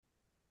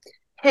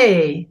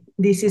Hey,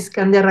 this is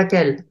Candia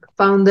Raquel,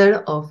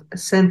 founder of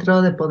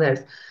Centro de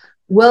Poder.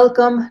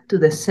 Welcome to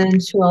the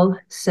Sensual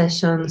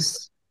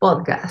Sessions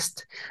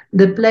podcast,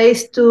 the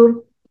place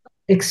to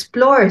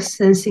explore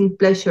sensing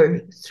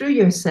pleasure through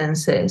your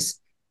senses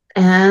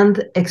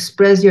and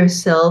express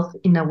yourself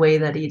in a way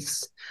that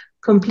is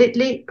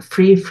completely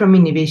free from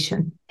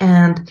inhibition.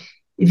 And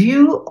if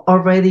you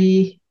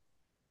already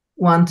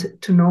want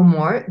to know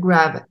more,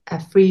 grab a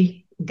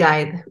free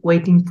guide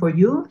waiting for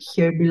you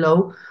here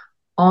below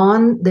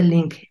on the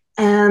link.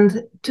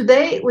 And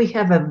today we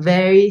have a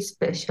very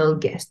special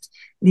guest.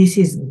 This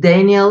is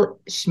Daniel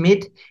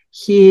Schmidt.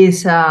 He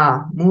is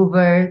a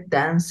mover,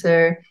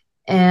 dancer,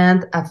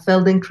 and a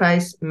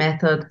Feldenkrais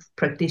method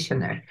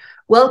practitioner.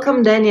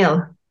 Welcome,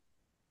 Daniel.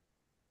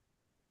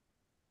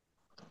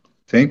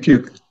 Thank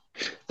you.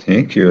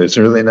 Thank you. It's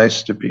really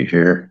nice to be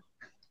here.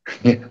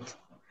 Yeah,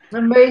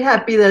 I'm very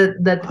happy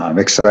that I'm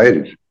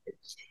excited.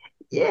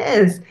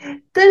 yes.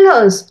 Tell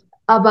us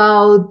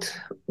about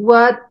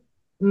what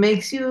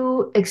makes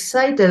you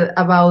excited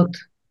about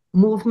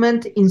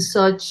movement in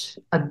such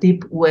a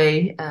deep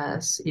way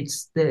as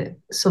it's the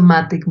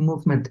somatic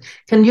movement.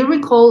 Can you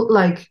recall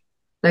like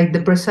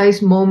the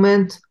precise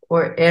moment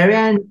or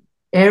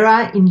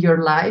era in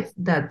your life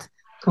that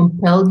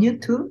compelled you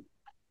to?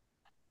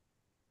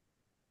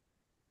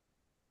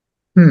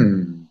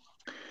 Hmm.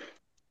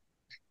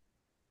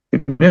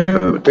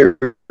 There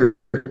are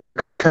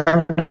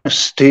kind of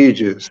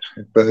stages,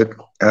 but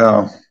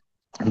uh,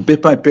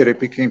 bit by bit, it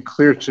became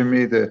clear to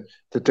me that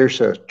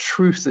there's a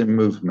truth in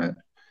movement,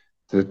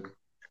 that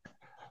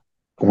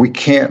we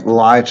can't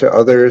lie to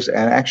others,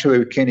 and actually,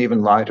 we can't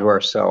even lie to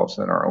ourselves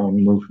in our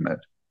own movement.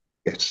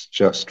 It's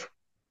just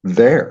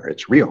there,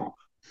 it's real.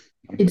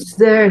 It's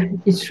there,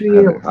 it's And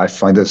real, I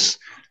find this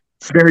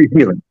very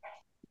healing.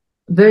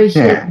 very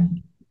Yeah.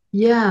 healing.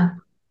 Yeah,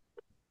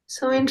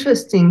 so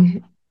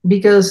interesting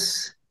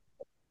because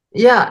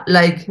yeah,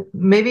 like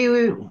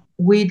maybe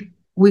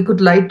we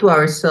could lie to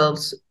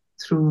ourselves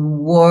through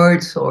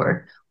words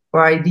or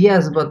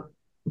ideas, but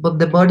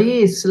the body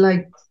is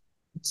like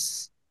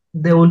it's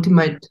the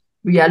ultimate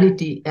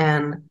reality,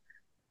 and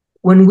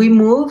when we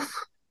move,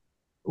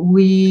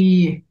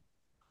 we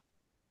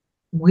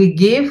we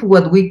give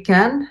what we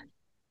can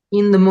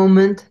in the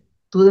moment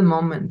to the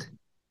moment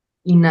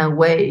in a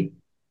way.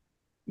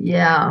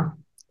 Yeah.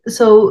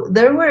 So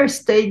there were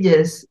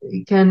stages.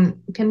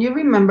 Can you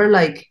remember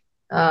like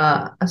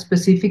a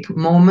specific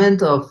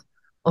moment of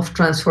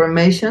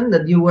transformation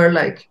that you were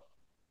like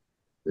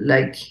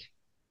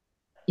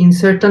in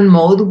certain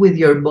mode with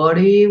your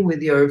body,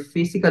 with your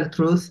physical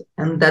truth,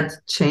 and that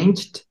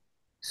changed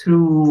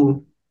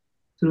through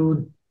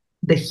through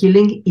the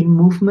healing in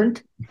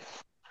movement?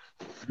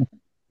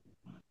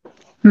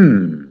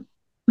 Hmm.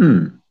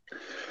 Hmm.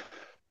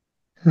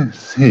 Let's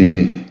see.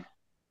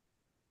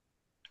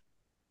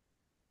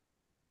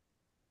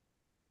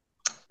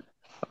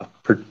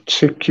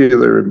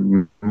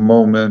 Particular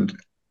moment.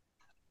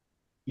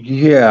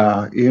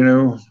 Yeah,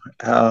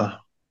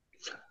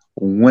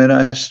 when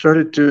I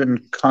started doing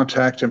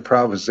contact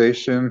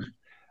improvisation,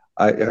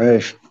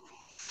 I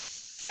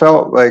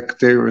felt like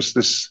there was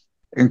this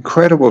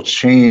incredible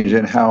change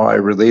in how I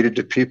related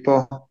to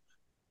people.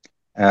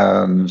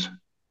 And,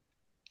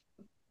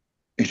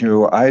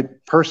 I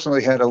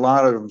personally had a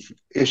lot of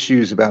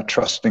issues about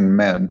trusting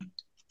men.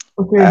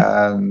 Okay,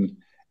 And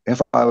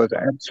if I was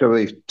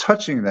actually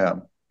touching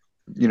them,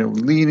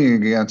 leaning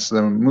against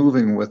them,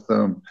 moving with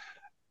them,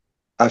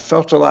 I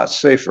felt a lot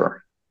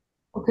safer.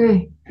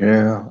 okay,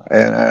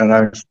 And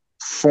I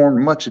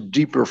formed much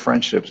deeper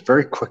friendships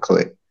very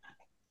quickly.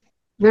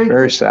 very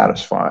Very cool.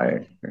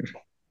 satisfying.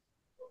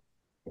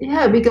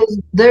 Yeah,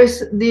 because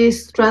there's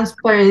this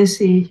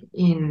transparency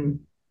in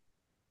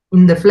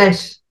the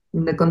flesh,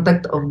 in the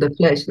contact of the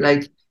flesh.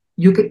 Like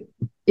you can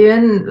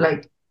even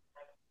like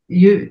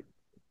you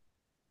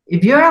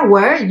if you're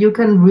aware, you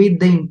can read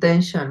the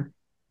intention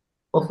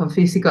of a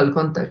physical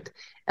contact.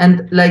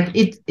 And like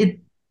it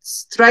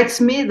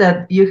strikes me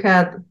that you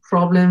had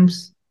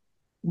problems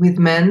with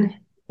men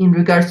in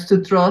regards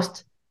to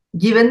trust,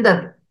 given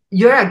that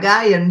you're a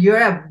guy and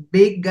you're a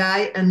big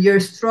guy and you're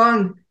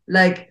strong.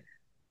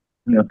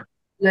 Yeah.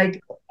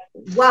 Like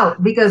wow,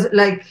 because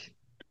like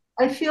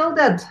I feel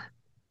that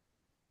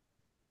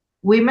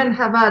women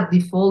have a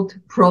default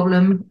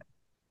problem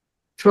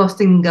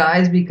trusting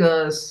guys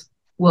because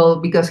well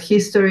because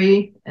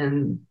history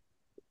and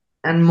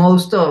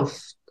most of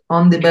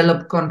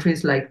undeveloped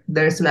countries like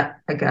there's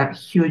like a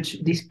huge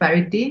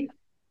disparity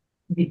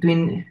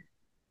between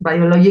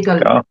biological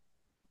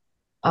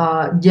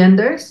Yeah.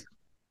 genders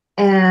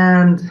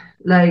and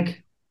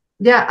like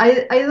yeah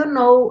I don't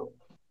know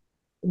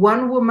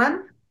one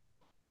woman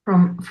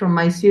from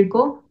my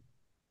circle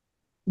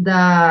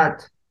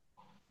that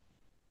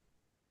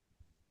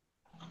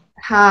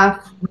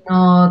have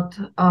not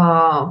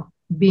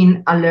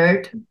been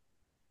alert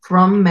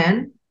from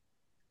men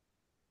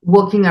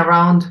walking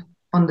around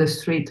on the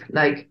street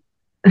like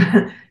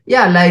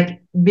yeah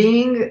like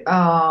being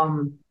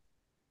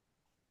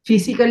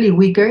physically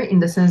weaker in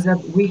the sense that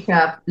we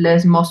have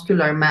less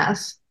muscular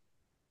mass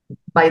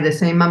by the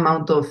same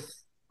amount of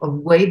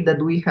weight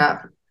that we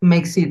have,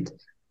 makes it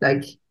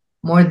like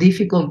more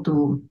difficult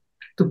to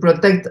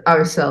protect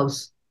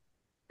ourselves.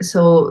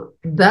 So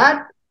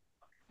that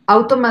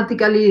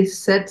automatically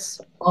sets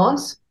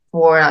us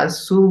for a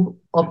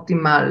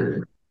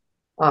suboptimal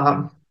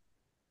um,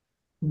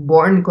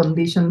 born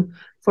condition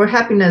for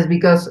happiness,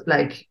 because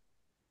like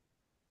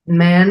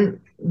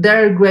men,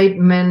 there are great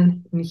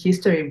men in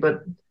history,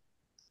 but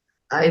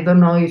I don't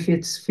know if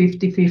it's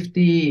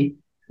 50-50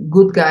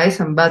 good guys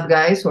and bad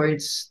guys, or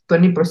it's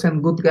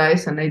 20% good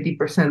guys and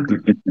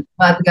 80%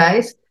 bad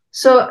guys.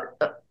 So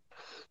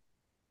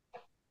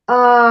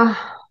uh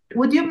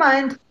would you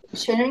mind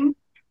sharing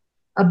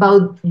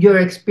about your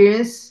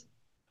experience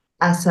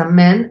as a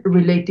man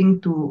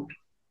relating to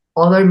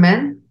other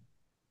men?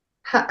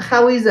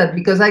 How is that?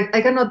 Because I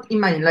cannot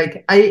imagine,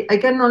 like I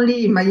can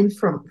only imagine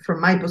from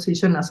my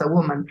position as a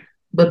woman,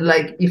 but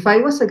like if I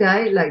was a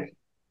guy, like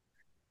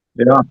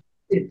Yeah,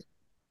 it,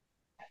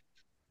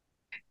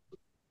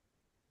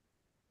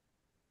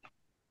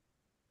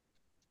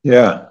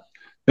 yeah.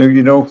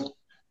 And,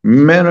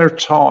 men are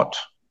taught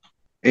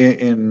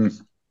in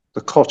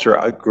the culture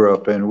I grew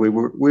up in. We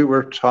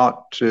were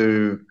taught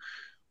to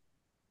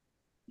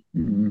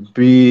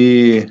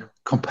be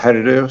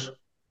competitive.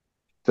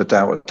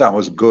 That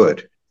was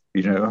good.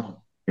 You're a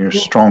yeah,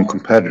 strong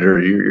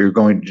competitor. You're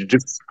going to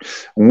just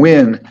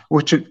win.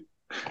 Which, if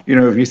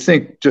you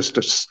think just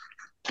a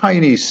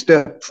tiny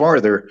step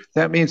farther,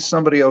 that means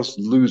somebody else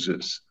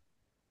loses.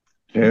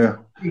 Yeah,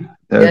 yeah,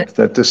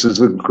 that this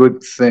is a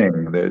good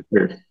thing, that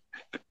they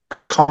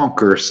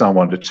conquer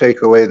someone, to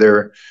take away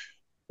their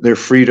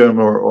freedom,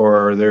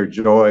 or their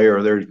joy,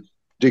 or their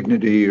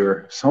dignity,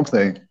 or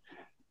something.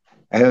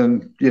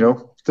 And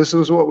this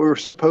is what we were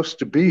supposed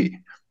to be.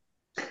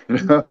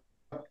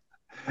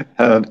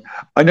 And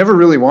I never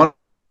really wanted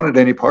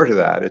any part of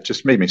that. It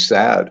just made me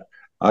sad.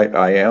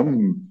 I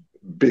am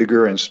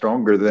bigger and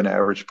stronger than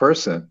average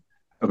person.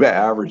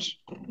 Average,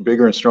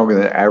 bigger and stronger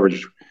than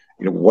average,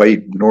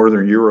 white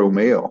Northern Euro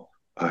male.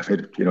 I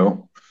mean,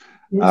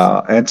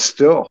 yes, and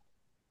still,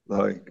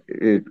 like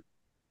it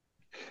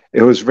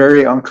was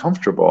very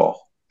uncomfortable.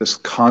 This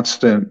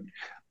constant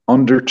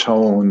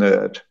undertone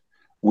that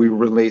we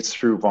relate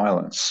through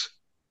violence.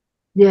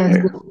 yes,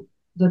 Yeah.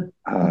 the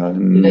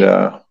And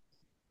like,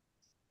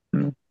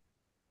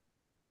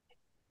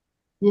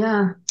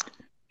 yeah,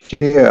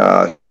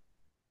 yeah,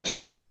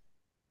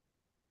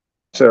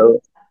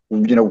 so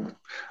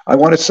I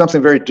wanted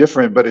something very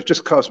different, but it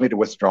just caused me to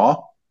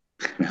withdraw.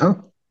 You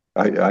know,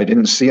 I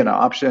didn't see an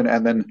option,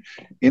 and then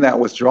in that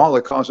withdrawal,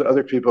 it caused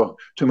other people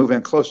to move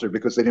in closer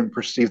because they didn't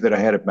perceive that I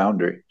had a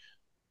boundary.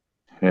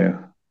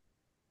 Yeah,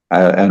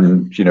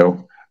 and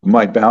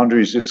my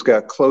boundaries just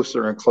got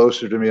closer and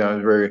closer to me. I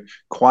was very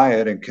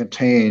quiet and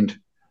contained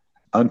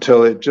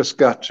until it just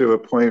got to a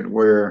point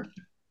where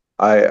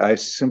I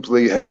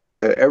simply,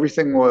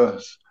 everything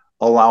was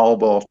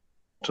allowable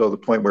to the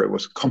point where it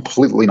was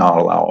completely not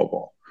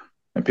allowable.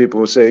 And people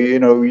would say,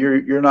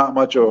 you're not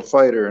much of a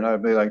fighter, and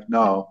I'd be like,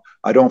 no,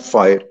 I don't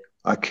fight,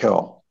 I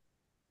kill.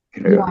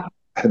 You know, yeah,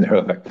 and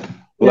they're like,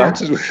 well, yeah,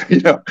 that's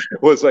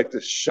it was like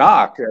this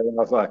shock, and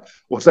I was like,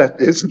 well,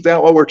 that isn't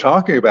that what we're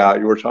talking about?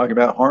 You were talking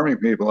about harming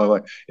people. I'm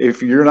like,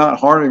 if you're not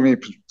harming me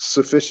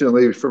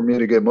sufficiently for me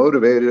to get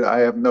motivated, I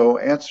have no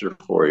answer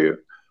for you.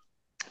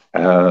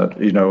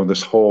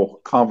 This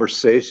whole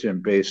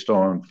conversation based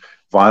on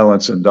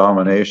violence and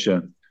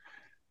domination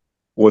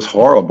was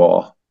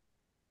horrible.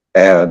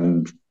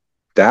 And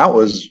that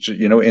was,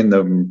 in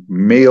the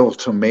male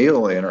to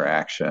male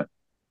interaction,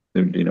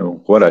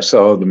 what I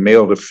saw, the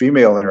male to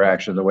female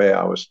interaction, the way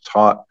I was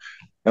taught,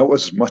 that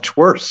was much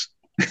worse,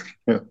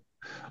 oh,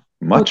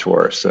 much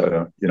worse.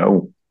 yeah.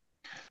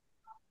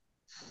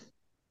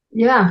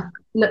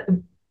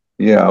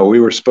 Yeah, we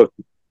were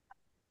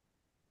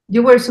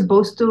You were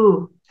supposed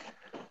to,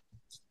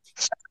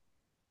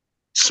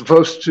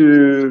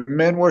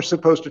 men were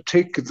supposed to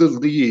take the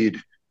lead,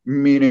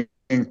 meaning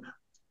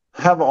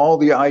have all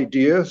the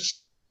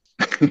ideas,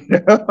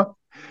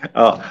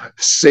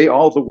 say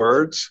all the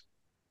words,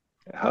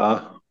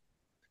 uh,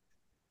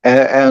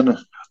 and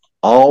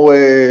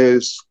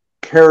always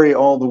carry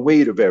all the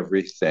weight of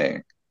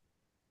everything.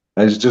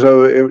 And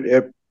so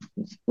it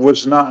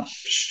was not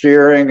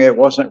sharing, it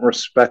wasn't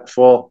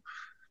respectful.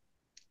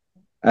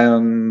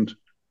 And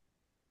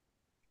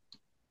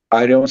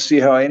I don't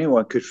see how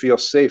anyone could feel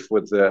safe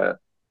with that,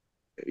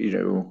 you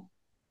know,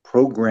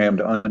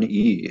 programmed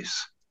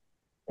unease.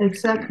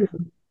 exactly,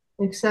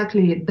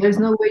 exactly. There's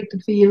no way to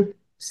feel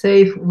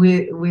safe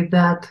with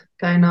that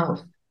kind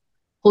of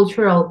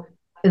cultural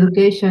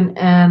education.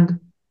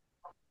 And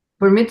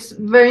for me, it's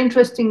very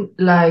interesting,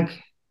 like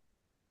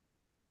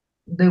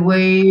the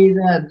way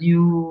that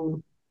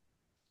you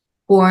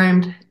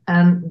formed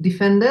and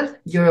defended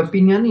your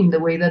opinion in the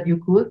way that you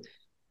could,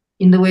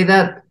 in the way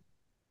that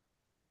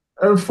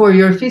for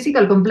your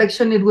physical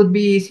complexion, it would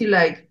be easy,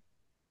 like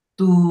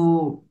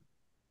to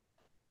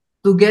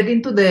get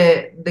into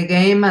the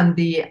game and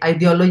the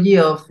ideology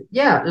of,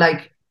 yeah,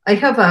 like I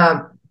have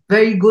a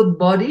very good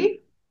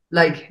body,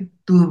 like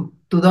to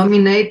to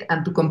dominate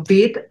and to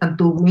compete and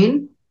to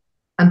win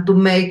and to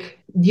make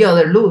the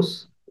other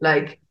lose.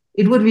 Like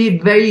it would be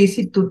very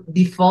easy to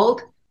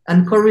default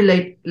and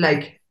correlate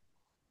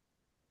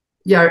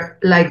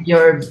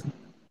your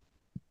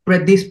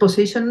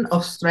predisposition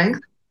of strength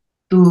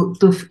to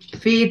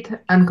fit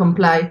and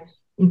comply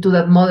into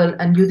that model,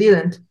 and you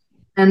didn't.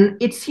 And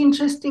it's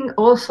interesting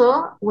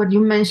also what you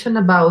mentioned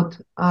about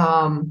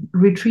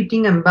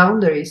retreating and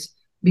boundaries,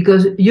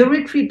 because you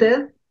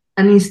retreated,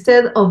 and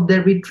instead of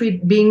the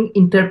retreat being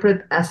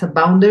interpreted as a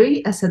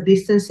boundary, as a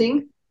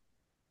distancing,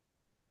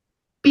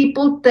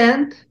 people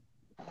tend,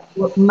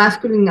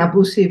 masculine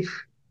abusive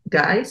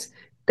guys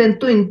tend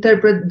to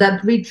interpret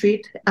that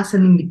retreat as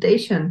an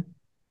invitation.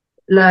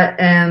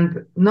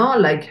 And no,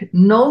 like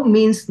no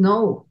means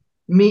no.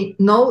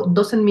 No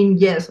doesn't mean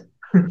yes.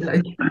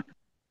 Like,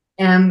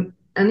 and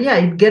yeah,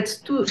 it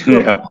gets to a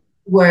Yeah. point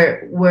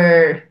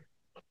where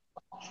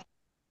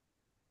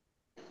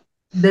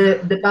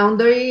the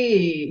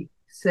boundary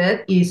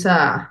set is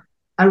a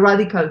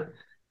radical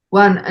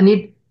one, and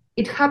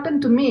it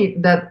happened to me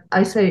that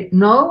I say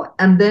no,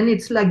 and then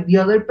it's like the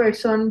other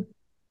person.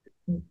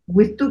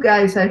 With two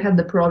guys I had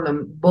the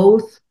problem,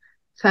 both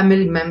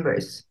family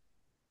members,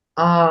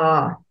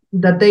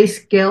 that they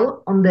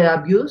scale on the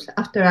abuse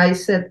after I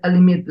set a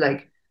limit,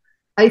 like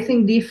I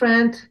think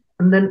different,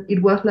 and then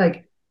it was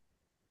like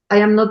I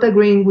am not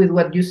agreeing with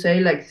what you say,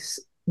 like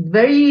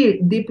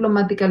very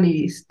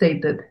diplomatically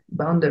stated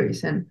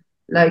boundaries, and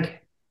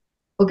like,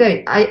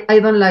 okay, I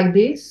don't like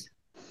this.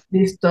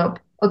 Please stop.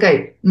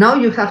 Okay, now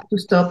you have to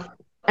stop.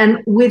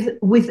 And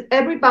with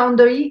every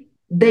boundary,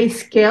 they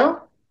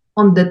scale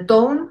on the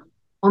tone,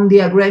 on the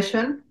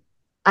aggression,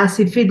 as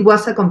if it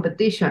was a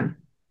competition,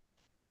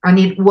 and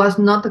it was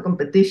not a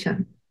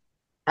competition.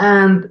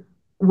 And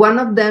one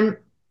of them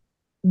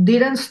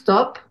didn't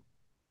stop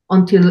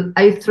until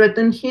I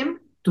threatened him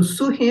to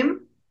sue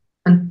him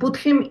and put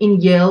him in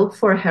jail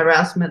for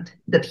harassment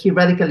that he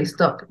radically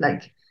stopped.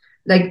 Like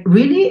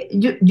really,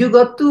 you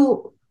got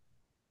to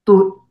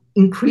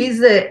increase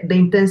the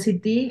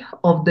intensity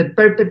of the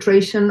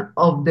perpetration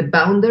of the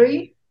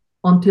boundary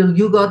until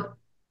you got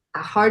a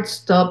hard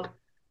stop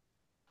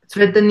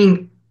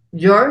threatening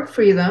your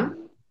freedom.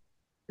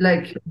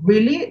 Like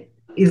really,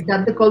 is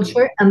that the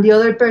culture? And the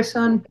other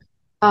person,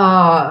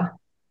 uh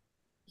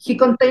he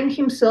contained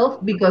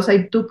himself because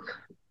I took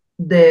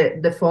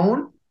the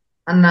phone,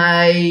 and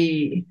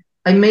I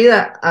made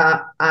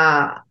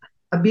a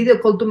video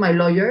call to my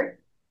lawyer,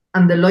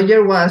 and the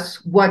lawyer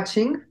was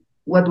watching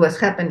what was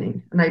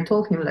happening, and I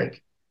told him,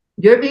 like,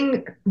 you're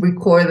being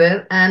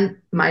recorded, and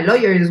my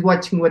lawyer is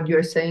watching what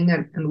you're saying,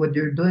 and what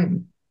you're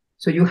doing,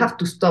 so you have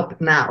to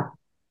stop now.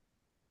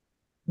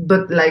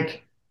 But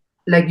like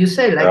you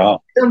say, like, Yeah.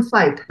 I don't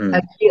fight, I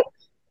Mm. kill.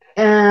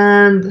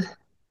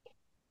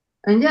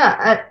 And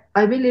yeah,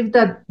 I believe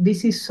that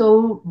this is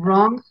so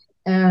wrong,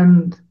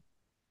 and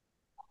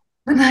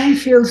I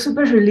feel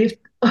super relieved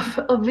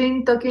of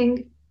being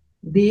talking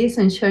this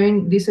and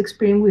sharing this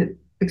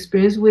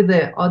experience with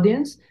the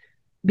audience,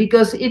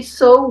 because it's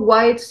so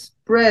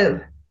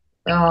widespread,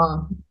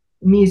 uh,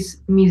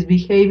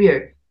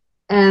 misbehavior,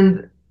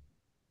 and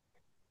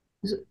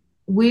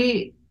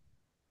we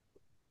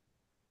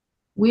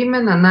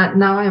women, and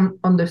now I'm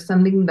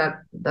understanding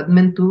that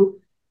men too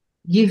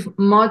give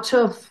much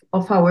of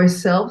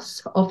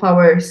ourselves, of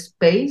our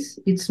space.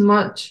 It's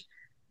much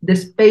the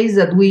space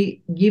that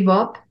we give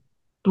up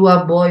to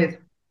avoid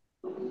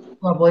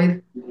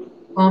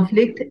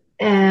conflict,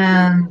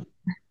 and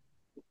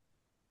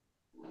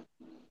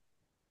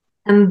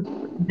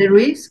the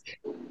risk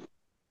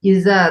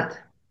is that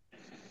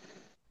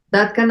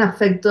that can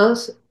affect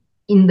us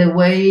in the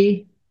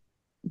way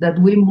that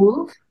we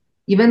move,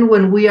 even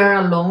when we are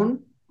alone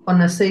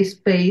on a safe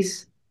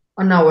space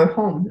on our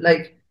home.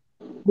 Like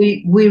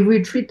we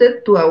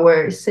retreated to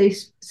our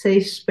safe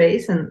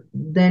space, and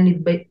then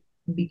it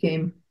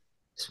became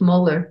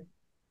smaller.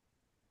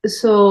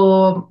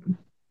 So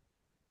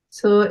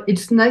so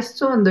it's nice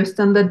to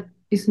understand that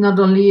it's not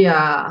only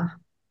a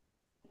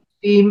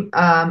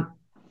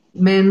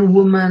man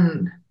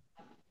woman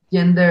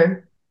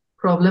gender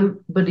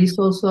problem, but it's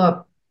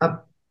also a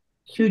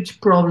huge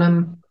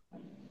problem,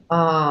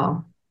 uh,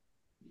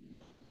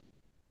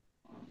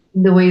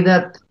 in the way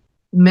that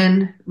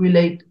men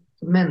relate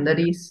to men, that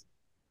is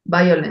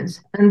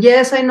violence. And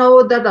yes, I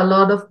know that a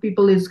lot of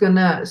people is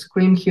gonna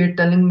scream here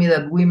telling me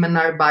that women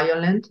are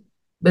violent,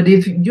 but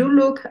if you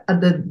look at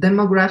the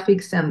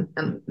demographics, and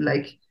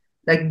like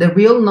the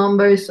real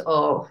numbers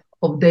of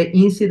the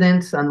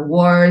incidents and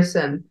wars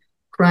and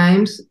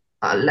crimes,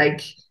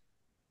 like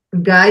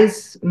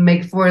guys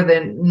make for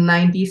the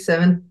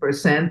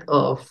 97%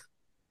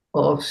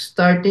 of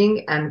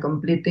starting and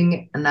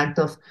completing an act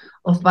of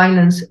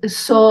violence.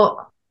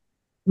 So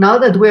now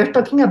that we're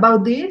talking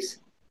about this,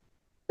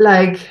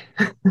 like,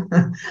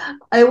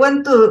 I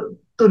want to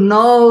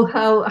know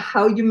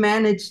how you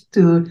manage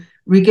to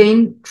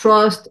regain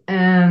trust,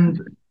 and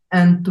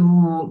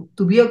to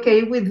be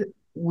okay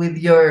with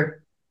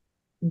your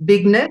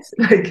bigness,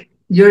 like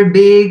you're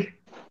big,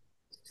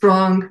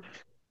 strong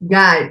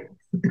guy.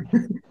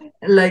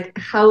 Like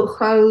how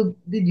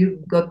did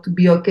you got to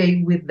be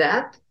okay with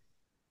that?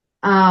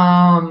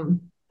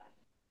 Um,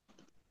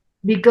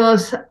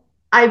 because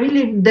I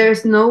believe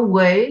there's no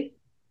way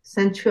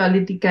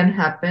sensuality can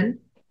happen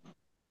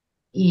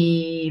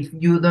if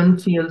you don't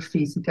feel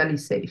physically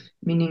safe.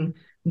 Meaning,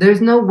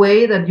 there's no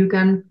way that you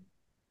can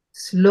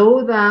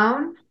slow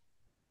down,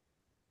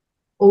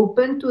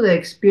 open to the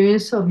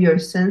experience of your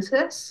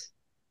senses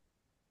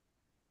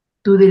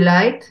to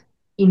delight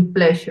in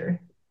pleasure,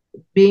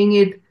 being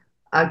it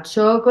a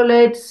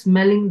chocolate,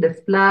 smelling the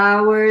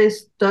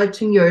flowers,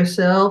 touching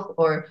yourself,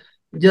 or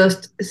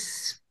just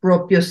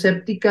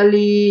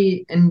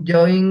proprioceptically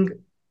enjoying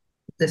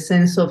the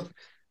sense of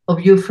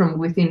you from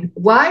within.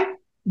 Why?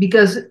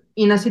 Because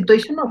in a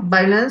situation of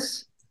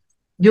violence,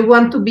 you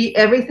want to be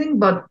everything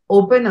but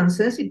open and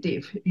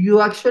sensitive. You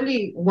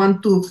actually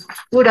want to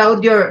put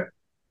out your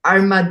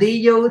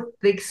armadillo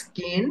thick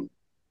skin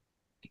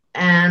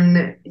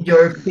and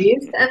your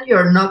fist and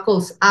your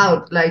knuckles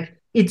out. Like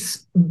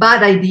it's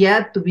bad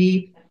idea to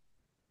be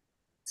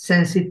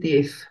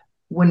sensitive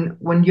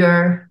when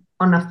you're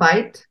on a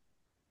fight.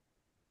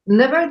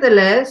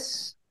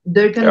 Nevertheless,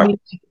 there can Yeah. be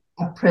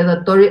a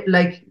predatory,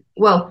 like,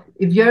 well,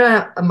 if you're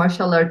a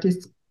martial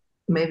artist,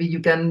 maybe you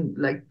can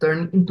like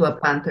turn into a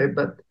panther,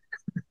 but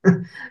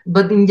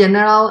but in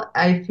general,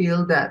 I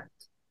feel that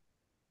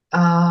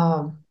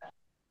uh,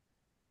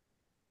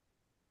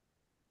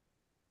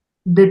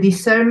 the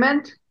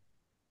discernment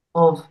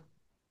of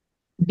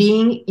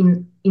being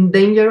in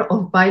danger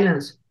of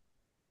violence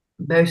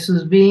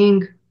versus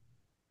being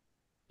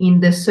in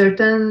the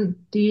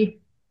certainty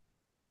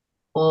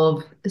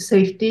of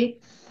safety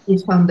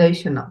is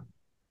foundational.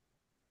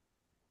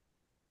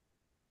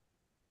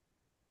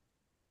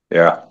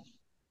 Yeah.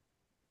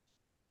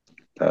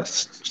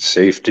 That's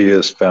safety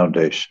is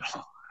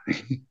foundational.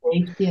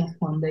 Safety as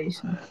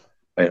foundation.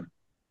 And,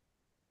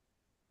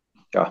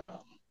 yeah.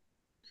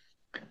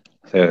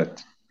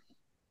 That,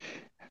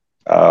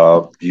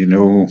 you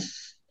know,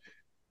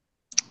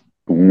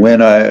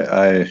 when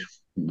I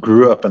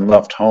grew up and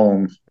left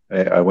home,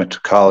 I went to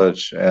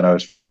college, and I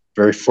was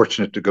very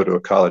fortunate to go to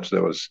a college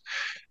that was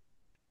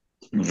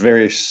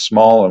very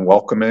small and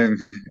welcoming,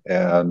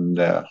 and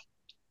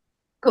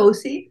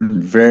Cozy.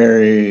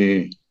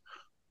 very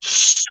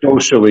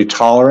socially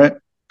tolerant.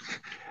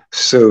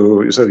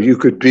 So you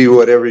could be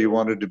whatever you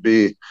wanted to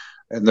be,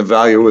 and the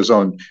value was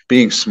on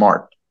being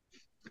smart.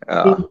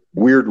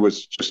 Weird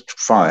was just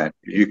fine.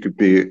 You could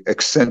be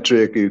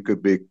eccentric, you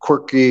could be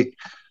quirky,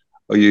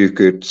 or you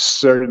could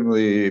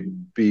certainly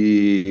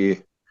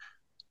be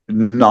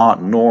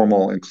not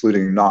normal,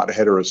 including not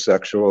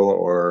heterosexual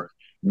or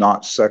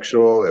not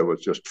sexual. It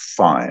was just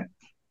fine.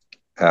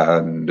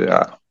 And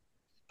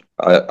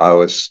I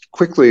was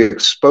quickly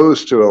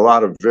exposed to a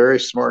lot of very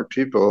smart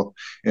people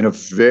in a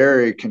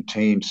very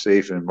contained,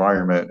 safe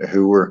environment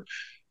who were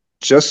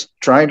just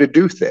trying to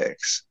do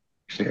things,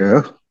 you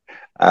know,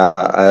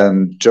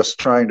 and just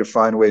trying to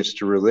find ways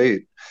to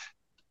relate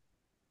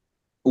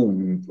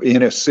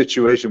in a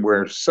situation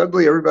where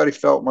suddenly everybody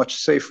felt much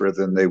safer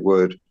than they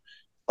would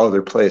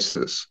other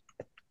places.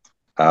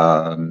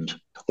 And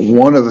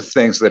one of the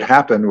things that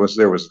happened was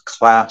there was a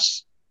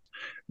class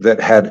that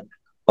had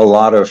a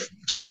lot of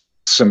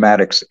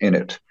somatics in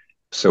it.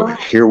 So Wow.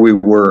 here we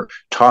were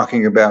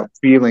talking about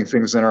feeling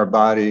things in our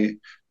body.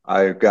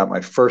 I got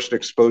my first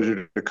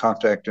exposure to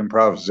contact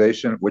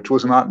improvisation, which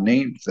was not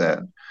named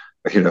then.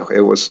 You know, it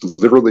was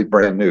literally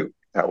brand new.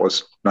 That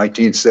was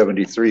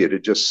 1973. It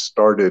had just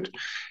started.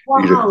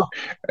 You Wow.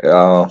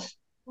 know,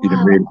 you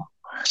know, Wow.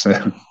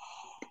 so,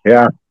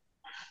 yeah,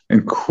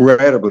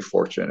 incredibly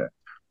fortunate,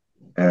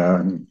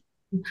 and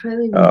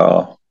Incredibly.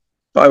 uh,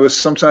 I was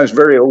sometimes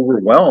very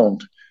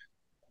overwhelmed,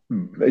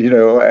 you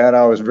know, and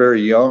I was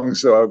very young,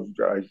 so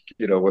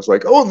you know, was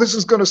like, "Oh, this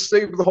is going to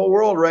save the whole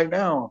world right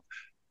now."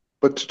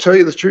 But to tell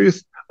you the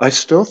truth, I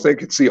still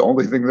think it's the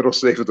only thing that'll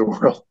save the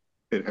world,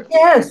 you know,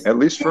 Yes. at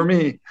least for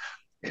me.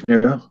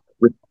 You know,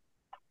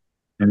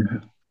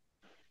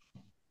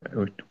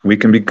 we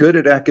can be good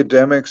at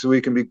academics,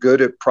 we can be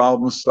good at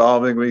problem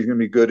solving, we can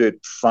be good at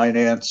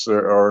finance,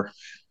 or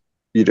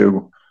you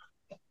know,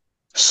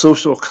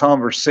 social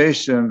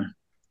conversation,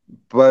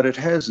 but it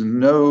has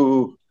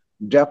no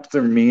depth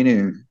or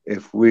meaning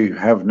if we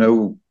have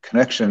no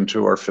connection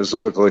to our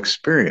physical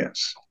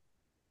experience.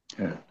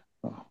 Yeah.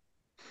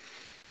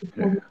 It has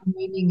Yeah. no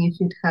meaning if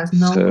it has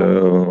no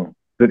So,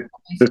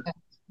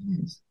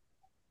 experience.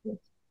 Yes.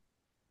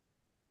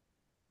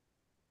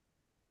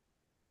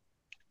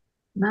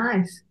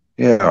 Nice.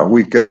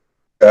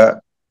 yeah,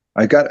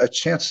 I got a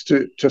chance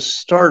to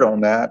start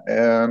on that,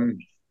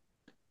 and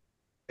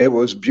it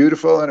was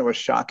beautiful and it was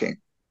shocking.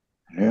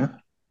 Yeah.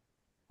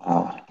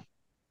 Uh,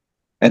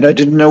 and I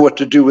didn't know what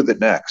to do with it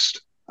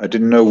next. I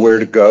didn't know where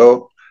to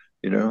go.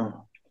 You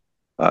know,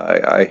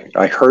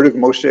 I heard of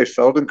Moshe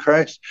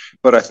Feldenkrais,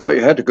 but I thought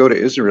you had to go to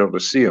Israel to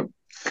see him.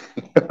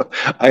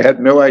 I had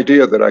no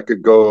idea that I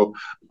could go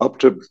up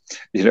to,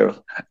 you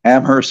know,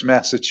 Amherst,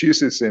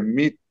 Massachusetts, and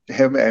meet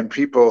him and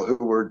people who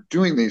were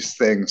doing these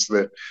things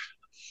that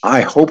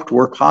I hoped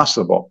were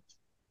possible.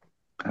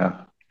 Uh,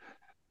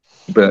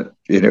 but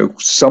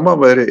some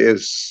of it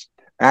is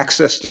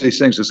access to these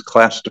things is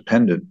class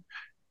dependent,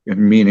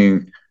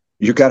 meaning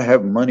you got to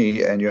have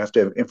money and you have to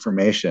have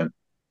information.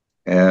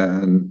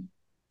 And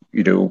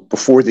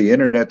before the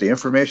internet, the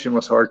information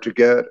was hard to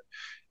get,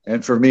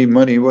 and for me,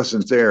 money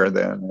wasn't there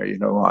then.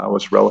 I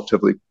was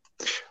relatively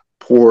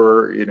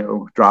poor.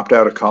 Dropped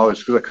out of college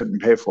because I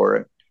couldn't pay for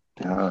it,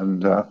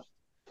 and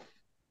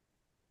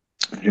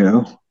you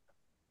know,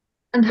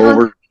 And how,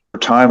 over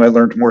time, I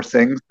learned more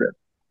things.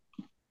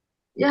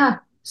 yeah.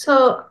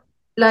 So,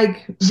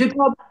 like, you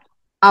got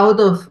out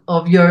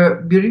of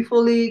your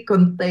beautifully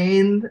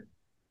contained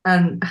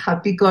and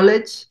happy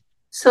college.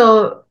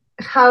 So,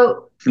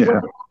 what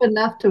Yeah, happened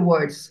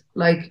afterwards?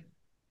 Like,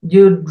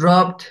 you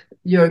dropped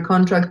your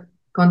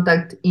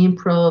contact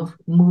improv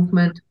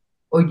movement,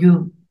 or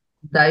you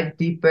dive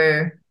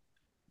deeper,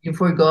 you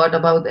forgot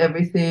about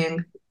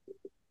everything.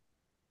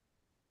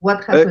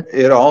 What happened?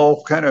 it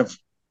all kind of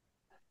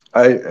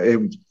I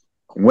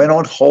went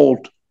on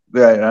hold.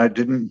 That I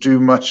didn't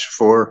do much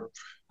for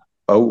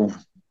oh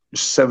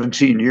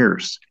 17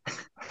 years,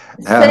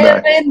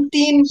 and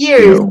 17 you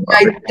years, know,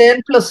 like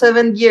 10 plus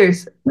 7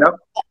 years. yep,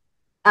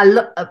 A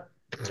lot,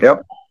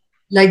 yep,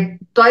 like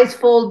twice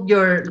fold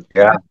your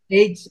yeah,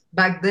 age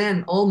back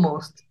then,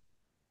 almost.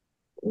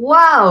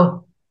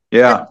 Wow.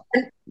 yeah,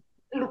 And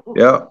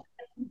yeah.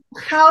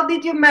 how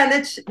did you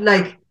manage,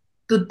 like,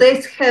 to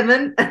taste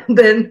heaven and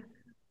then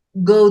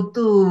go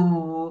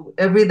to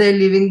everyday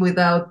living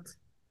without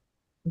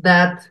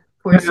that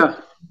for Yeah, 7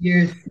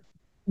 years?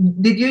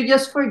 Did you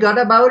just forget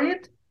about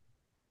it,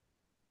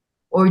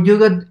 or you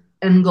got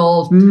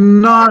engulfed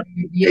not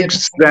by the idea?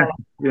 exactly.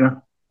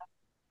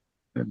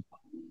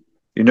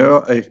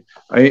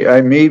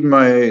 I made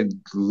my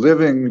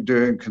living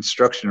doing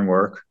construction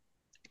work,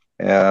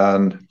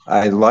 and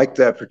I liked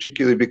that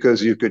particularly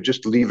because you could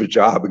just leave a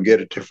job and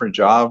get a different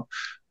job.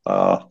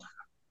 Uh,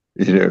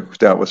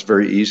 that was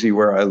very easy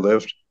where I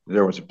lived.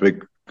 There was a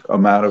big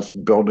amount of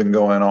building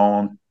going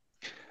on,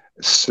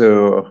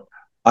 so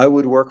I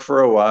would work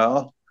for a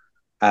while,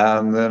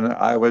 and then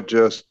I would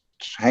just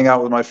hang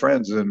out with my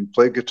friends and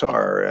play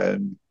guitar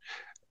and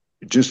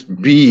just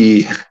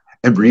be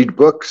and read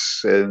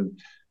books and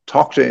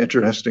talk to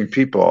interesting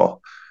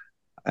people.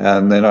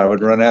 And then I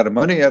would run out of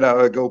money and I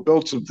would go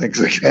build some things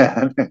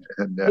again.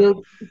 and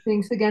Build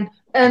things again.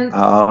 And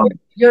um,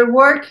 your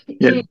work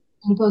yeah,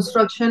 in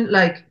construction,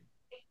 like,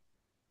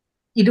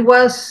 it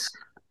was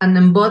an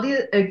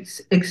embodied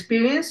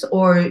experience,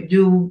 or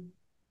you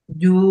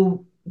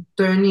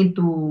turn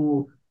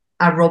into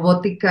a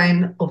robotic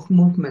kind of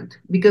movement,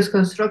 because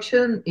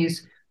construction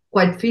is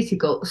quite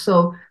physical.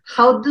 So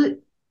how did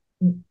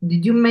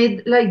you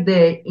make, like,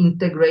 the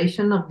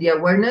integration of the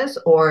awareness,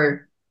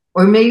 or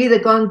maybe the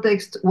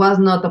context was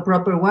not a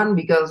proper one,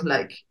 because,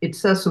 like,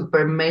 it's a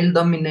super male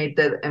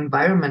dominated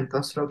environment,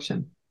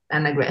 construction,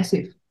 and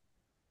aggressive.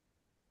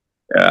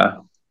 yeah,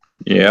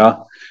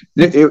 yeah.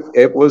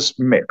 It was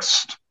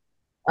mixed.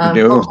 Oh,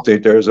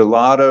 There's a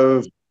lot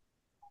of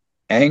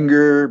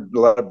anger, a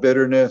lot of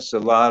bitterness, a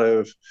lot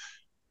of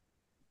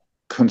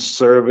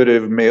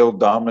conservative male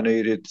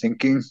dominated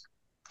thinking.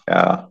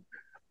 Uh,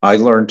 I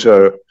learned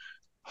to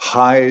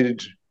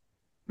hide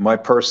my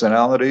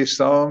personality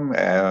some,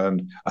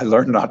 and I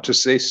learned not to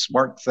say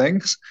smart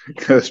things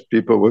because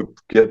people would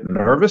get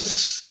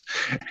nervous.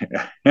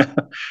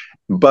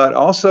 But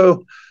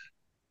also,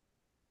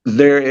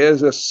 there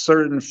is a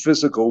certain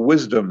physical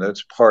wisdom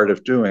that's part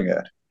of doing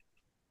it.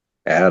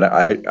 And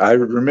I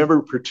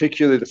remember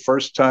particularly the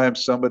first time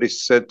somebody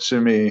said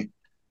to me,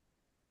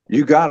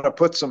 "You got to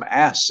put some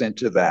ass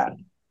into that."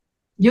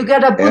 you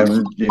gotta put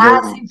some And,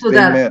 ass into they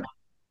that. meant,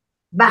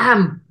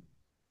 Bam!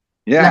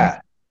 Like, yeah,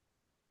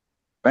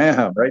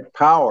 bam, right?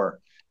 Power,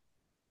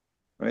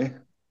 right?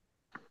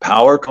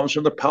 Power comes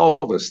from the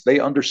pelvis. They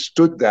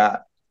understood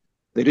that.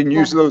 They didn't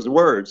use those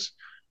words.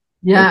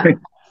 yeah.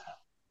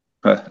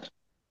 But,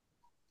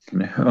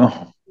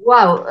 no.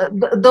 Wow.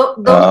 Those,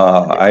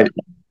 I,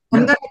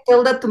 I'm yeah, gonna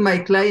tell that to my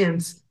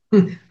clients.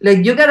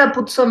 Like, you gotta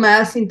put some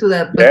ass into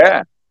that.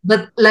 yeah,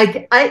 But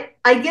like,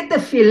 I get the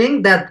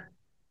feeling that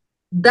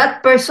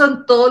that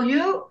person told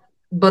you,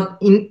 but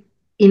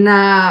in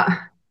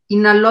a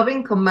in a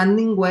loving,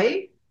 commanding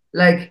way.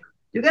 Like,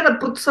 you gotta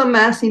put some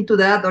ass into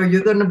that, or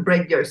you're gonna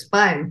break your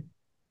spine.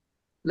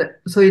 Like,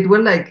 so it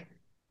was like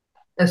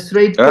a yeah.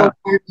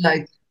 straightforward,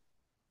 like,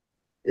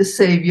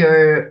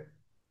 savior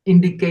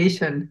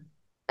indication.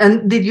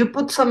 And did you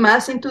put some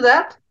mass into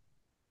that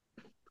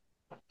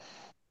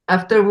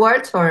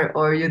afterwards,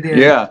 or you didn't?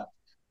 Yeah.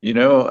 You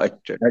know,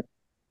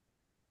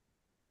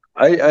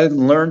 I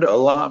learned a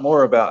lot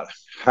more about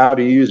how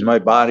to use my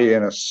body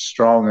in a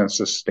strong and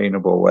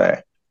sustainable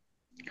way.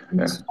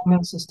 Yeah. It's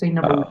not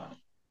sustainable. Uh,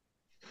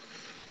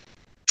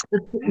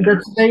 yeah.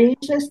 That's very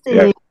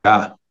interesting.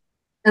 Yeah.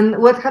 And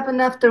what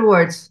happened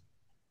afterwards?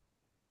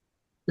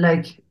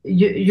 Like,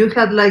 you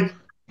had, like,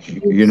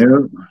 You this,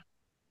 know,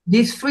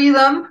 this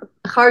freedom,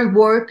 hard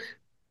work,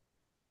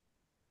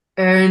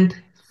 earned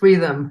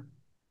freedom.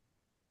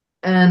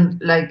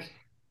 And, like,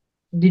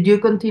 did you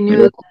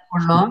continue yeah.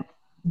 for long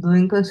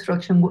doing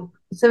construction?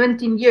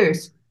 17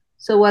 years.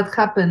 So what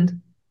happened?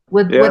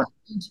 What Yeah.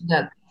 changed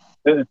that?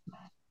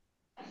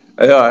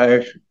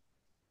 Yeah.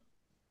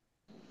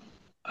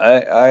 I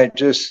I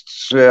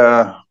just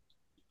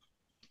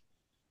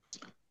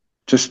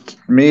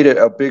made it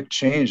a big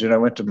change, and I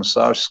went to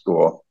massage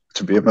school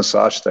to be a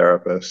massage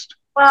therapist.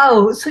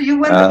 Wow. So you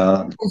went from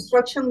Uh,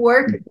 construction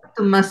work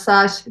to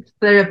massage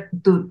therapy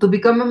to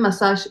become a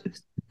massage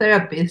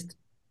therapist.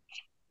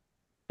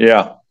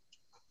 yeah,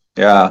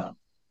 yeah.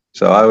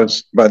 So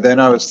by then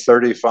I was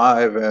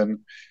 35, and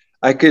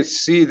I could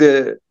see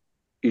that,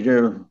 you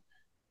know,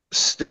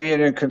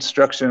 staying in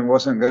construction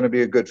wasn't going to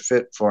be a good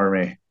fit for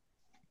me.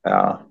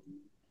 Uh,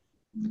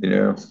 you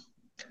know,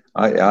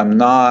 I'm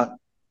not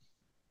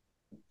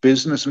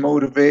business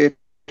motivated,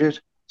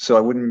 so I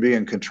wouldn't be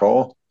in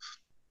control.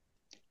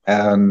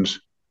 And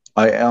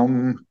I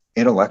am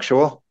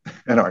intellectual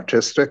and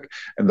artistic,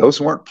 and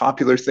those weren't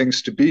popular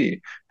things to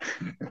be.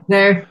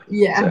 There,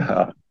 yeah.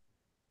 So,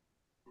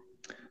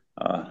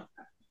 uh,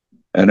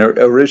 and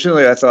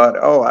originally I thought,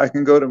 oh, I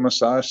can go to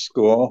massage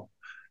school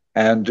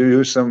and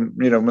do some,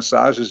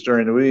 massages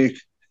during the week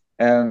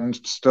and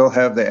still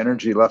have the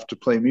energy left to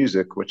play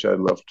music, which I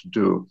love to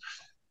do.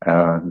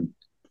 And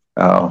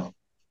uh,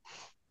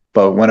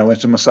 but when I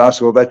went to massage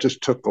school, that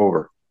just took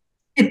over.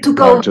 It took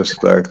I over.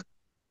 just like,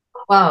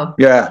 Wow.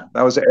 yeah,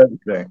 that was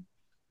everything.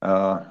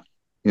 Uh,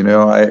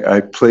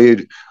 I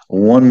played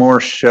one more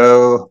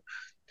show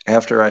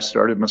after I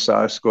started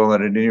massage school,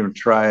 and I didn't even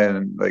try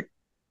and like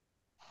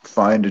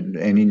find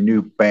any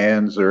new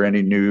bands or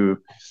any new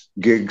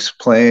gigs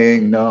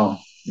playing. No,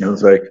 it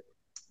was like it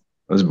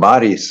was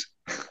bodies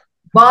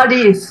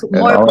Bodies,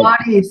 and more all.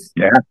 bodies.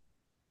 Yeah,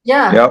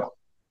 Yeah. yep.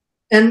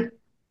 And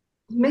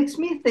makes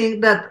me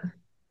think that,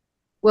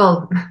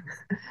 well,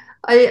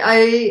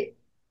 I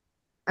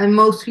I'm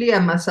mostly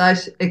a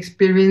massage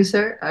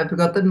experiencer. I've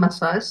gotten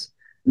massage,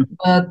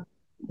 but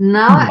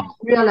now I'm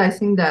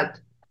realizing that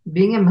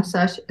being a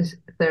massage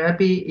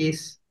therapy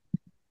is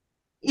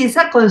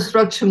a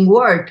construction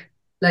work.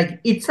 Like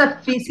it's a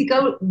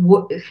physical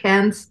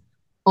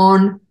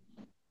hands-on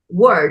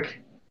work,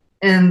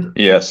 and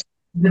Yes.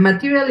 the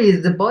material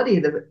is the body,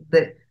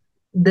 the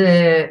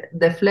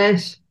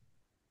flesh.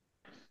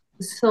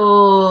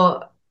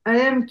 So I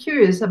am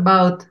curious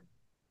about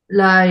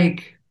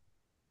like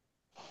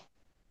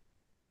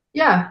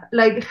yeah,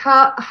 like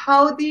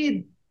how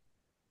did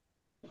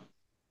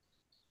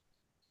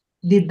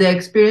the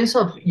experience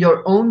of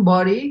your own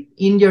body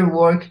in your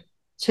work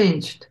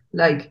changed?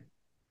 Like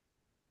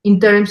in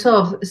terms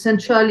of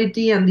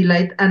sensuality and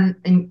delight, and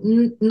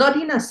not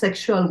in a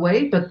sexual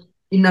way, but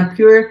in a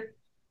pure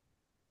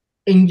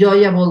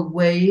enjoyable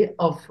way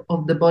of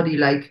the body.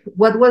 Like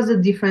what was the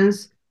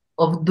difference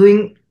of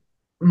doing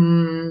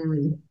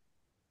um,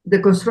 the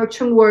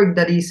construction work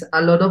that is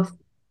a lot of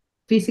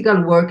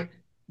physical work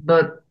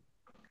but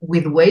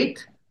with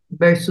weight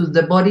versus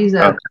the bodies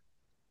that,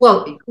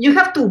 well, you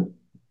have to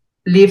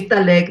lift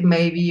a leg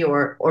maybe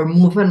or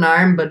move an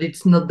arm, but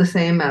it's not the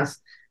same as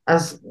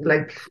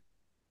like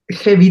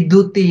heavy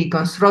duty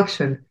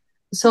construction.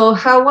 So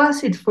how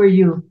was it for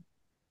you?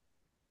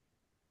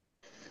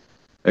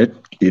 It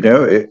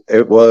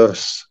it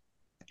was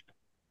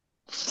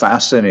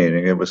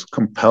fascinating. It was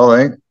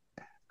compelling.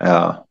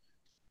 Uh,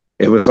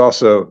 it was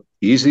also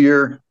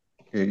easier,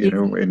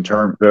 in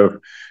terms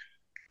of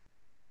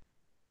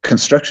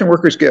construction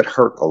workers get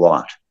hurt a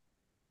lot,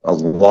 a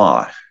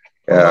lot.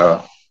 A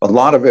lot. A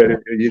lot of it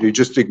you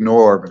just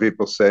ignore.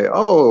 People say,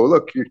 "Oh,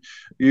 look,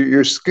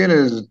 your skin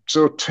is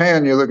so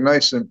tan. You look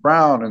nice and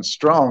brown and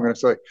strong." And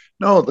it's like,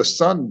 no, the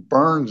sun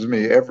burns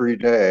me every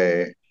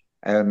day,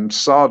 and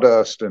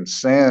sawdust and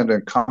sand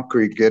and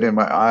concrete get in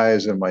my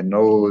eyes and my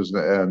nose,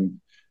 and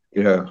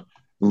you know,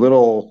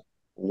 little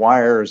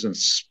wires and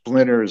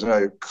splinters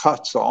and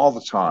cuts all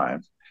the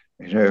time.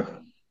 You know,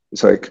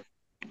 it's like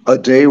a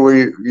day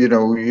where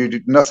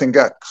nothing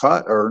got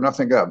cut or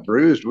nothing got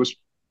bruised was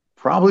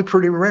probably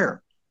pretty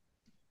rare.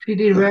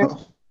 Pretty rare,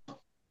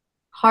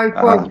 hardcore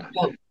uh,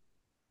 job.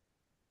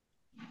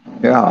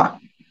 yeah,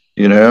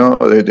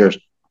 there's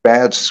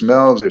bad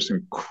smells, there's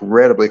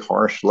incredibly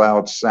harsh,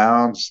 loud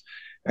sounds,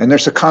 and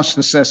there's a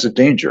constant sense of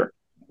danger.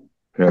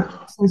 A Yeah,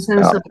 constant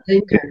sense yeah, of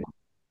danger.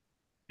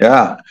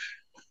 yeah.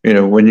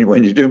 When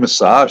you do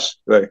massage,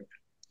 like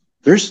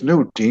there's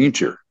no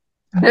danger.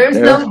 There's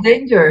Yeah, no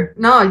danger.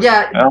 No,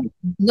 yeah, yeah,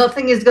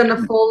 nothing is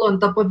gonna fall on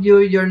top of you.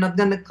 You're not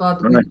gonna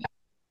cut with right.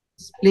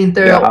 a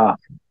splinter Yeah,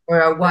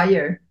 or a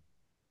wire.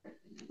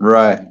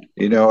 right.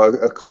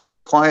 A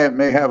client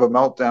may have a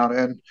meltdown,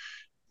 and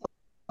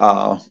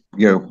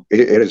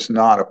it is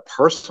not a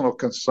personal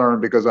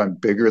concern because I'm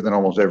bigger than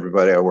almost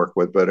everybody I work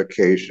with, but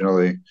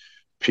occasionally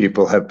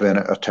people have been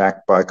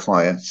attacked by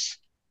clients.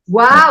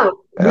 Wow,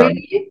 Um,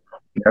 really?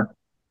 yeah.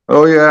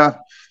 Oh, yeah.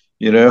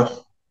 You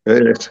know,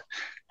 it's,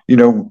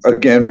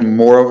 again,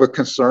 more of a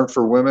concern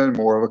for women,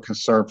 more of a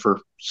concern for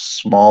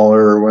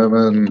smaller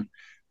women,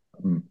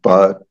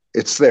 but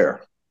it's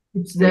there,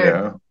 It's you there.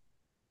 know,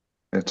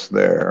 it's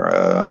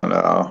there.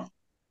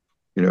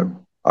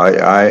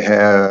 I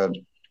had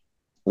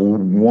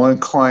one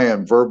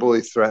client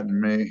verbally threaten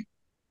me.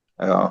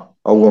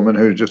 a woman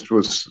who just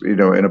was,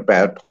 in a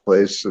bad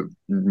place of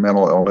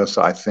mental illness,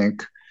 I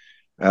think.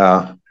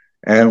 Uh,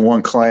 and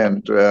one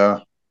client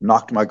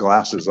knocked my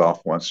glasses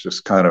off once,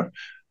 just kind of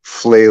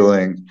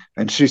flailing.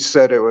 And she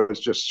said it was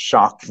just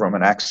shock from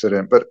an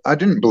accident, but I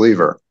didn't believe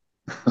her.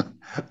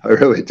 I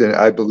really didn't.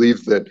 I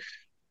believed that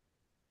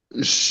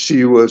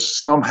she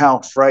was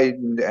somehow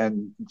frightened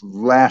and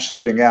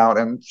lashing out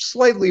and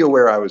slightly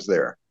aware I was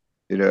there,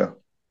 you know.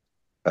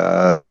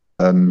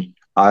 And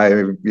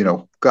I,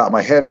 got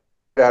my head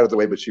out of the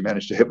way, but she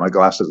managed to hit my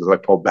glasses as I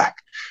pulled back.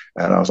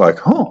 And I was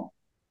like, oh,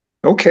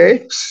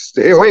 okay,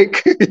 stay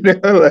awake.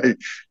 Like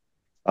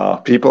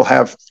people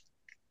have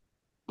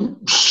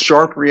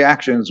sharp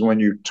reactions when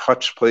you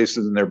touch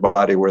places in their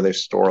body where they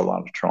store a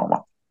lot of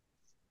trauma.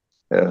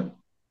 Yeah.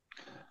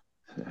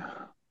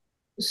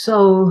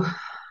 So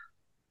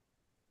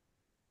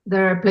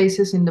there are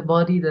places in the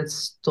body that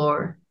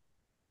store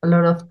a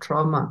lot of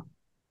trauma.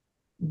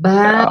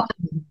 Bam,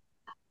 Yeah.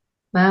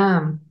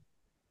 bam,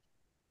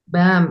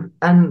 bam.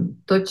 And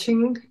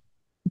touching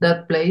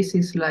that place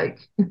is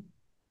like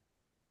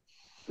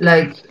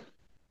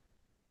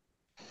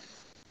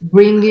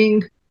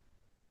bringing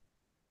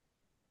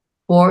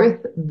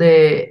forth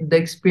the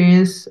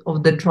experience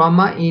of the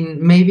trauma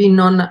in maybe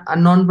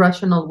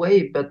non-rational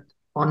way, but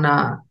on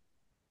a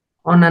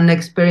on an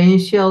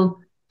experiential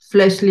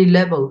fleshly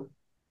level.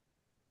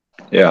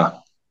 Yeah.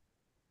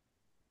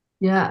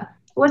 Yeah.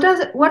 What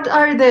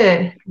are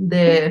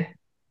the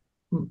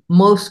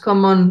most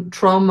common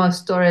trauma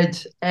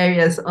storage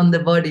areas on the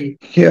body?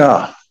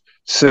 Yeah.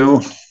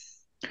 So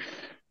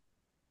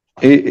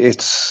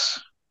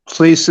it's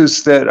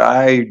places that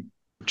I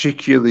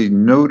particularly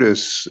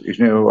notice,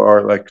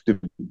 are like the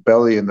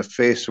belly and the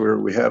face, where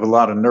we have a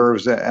lot of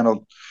nerves and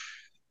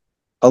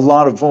a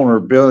lot of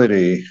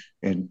vulnerability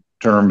in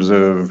terms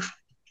of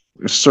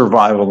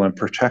survival and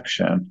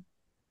protection.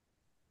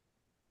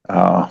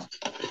 Uh,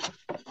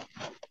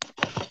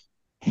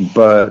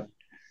 but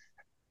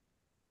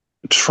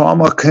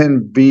trauma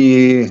can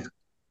be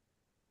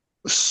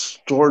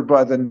stored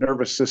by the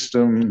nervous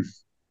system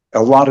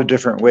a lot of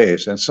different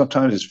ways, and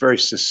sometimes it's very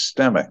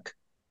systemic.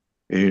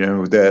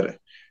 That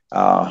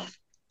uh,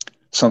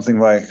 something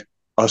like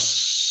a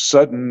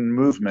sudden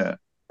movement,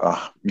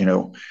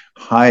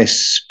 high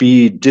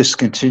speed,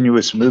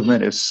 discontinuous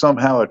movement is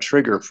somehow a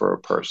trigger for a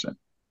person.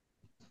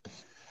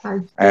 I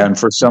see. And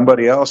for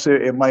somebody else,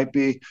 it might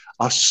be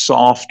a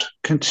soft,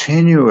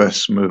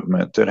 continuous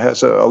movement that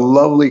has a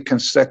lovely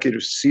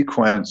consecutive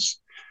sequence,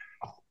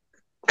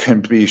 can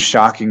be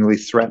shockingly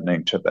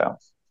threatening to them.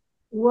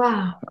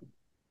 Wow.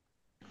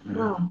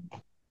 Wow.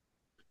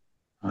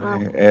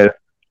 Wow. And,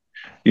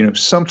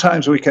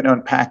 sometimes we can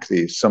unpack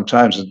these.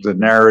 Sometimes the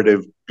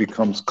narrative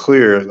becomes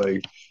clear.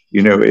 Like,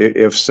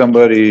 if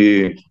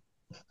somebody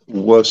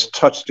was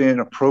touched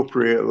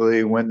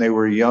inappropriately when they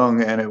were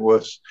young and it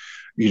was,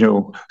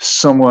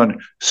 someone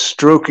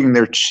stroking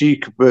their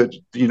cheek, but,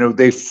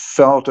 they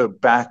felt a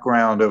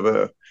background of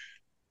a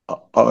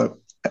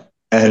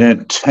an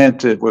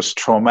intent that was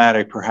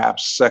traumatic,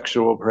 perhaps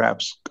sexual,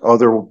 perhaps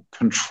other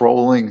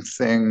controlling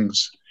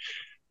things,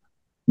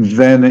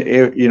 then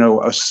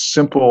a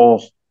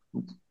simple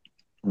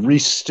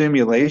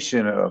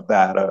re-stimulation of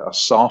that, a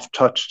soft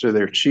touch to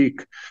their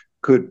cheek,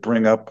 could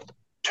bring up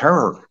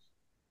terror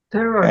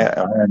Terror.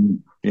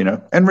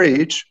 and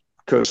rage,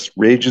 because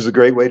rage is a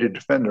great way to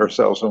defend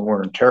ourselves when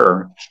we're in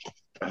terror.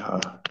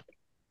 Uh,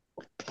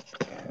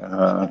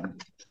 uh,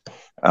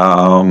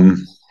 um,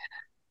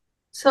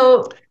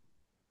 So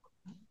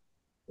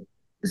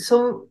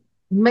so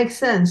makes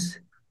sense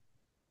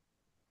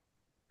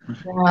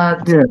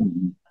that yeah,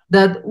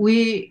 that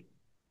we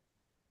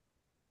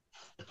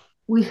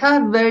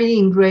have very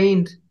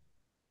ingrained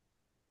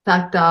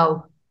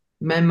tactile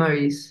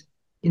memories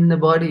in the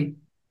body.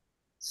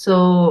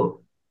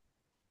 So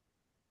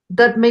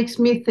that makes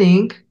me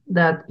think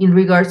that in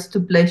regards to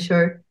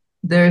pleasure,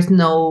 there's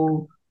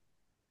no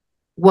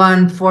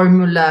one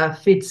formula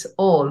fits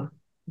all,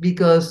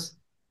 because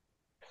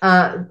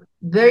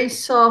very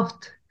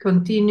soft,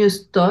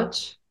 continuous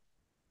touch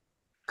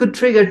could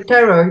trigger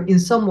terror in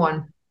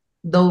someone.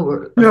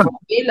 Though yeah, for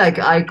me, like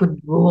I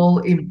could roll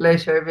in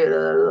pleasure with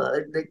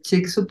the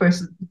chick super.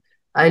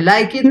 I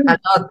like it yeah, a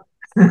lot.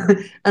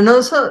 And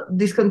also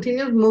this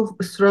continuous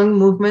strong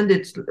movement,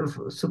 it's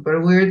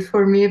super weird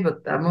for me,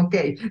 but I'm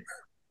okay.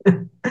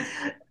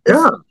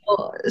 yeah,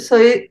 So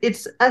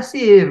it's as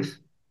if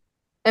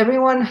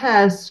everyone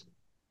has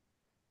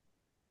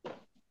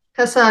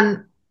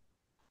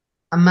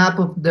a map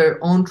of their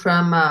own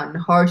trauma and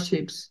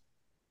hardships,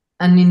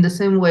 and in the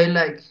same way,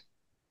 like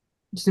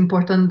it's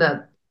important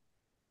that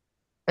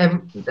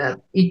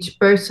that each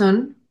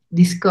person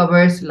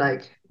discovers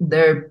like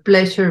their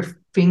pleasure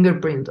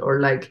fingerprint, or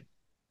like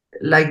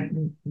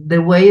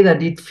the way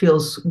that it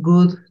feels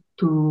good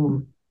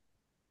to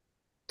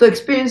to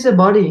experience the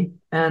body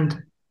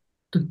and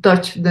to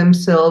touch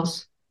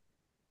themselves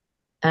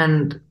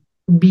and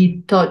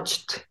be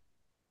touched.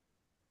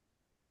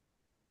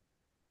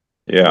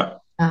 yeah,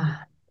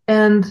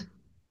 And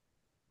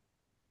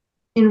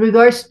in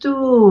regards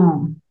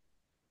to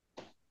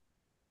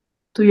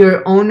to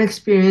your own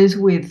experience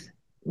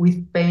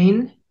with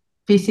pain,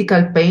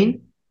 physical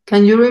pain,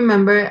 can you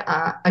remember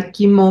a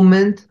key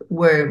moment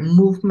where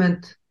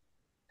movement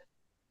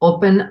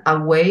opened a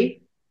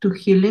way to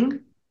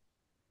healing,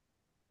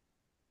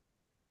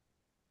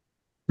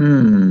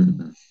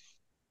 Hmm.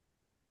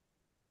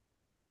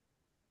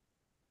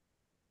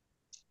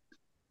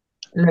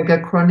 like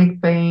a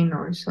chronic pain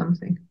or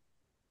something?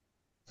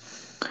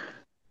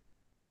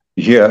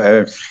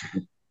 Yeah,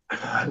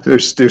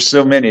 there's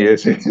so many.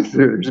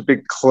 There's a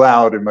big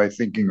cloud in my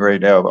thinking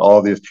right now of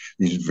all these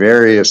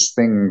various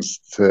things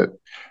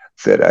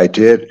that I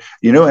did.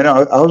 And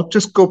I'll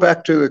just go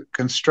back to the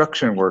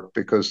construction work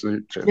because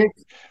Yes.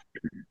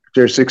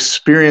 there's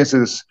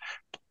experiences,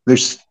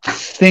 there's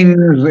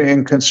things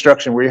in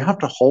construction where you have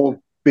to hold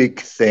big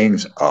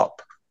things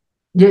up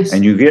and Yes.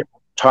 you get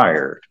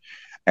tired.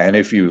 And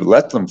if you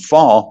let them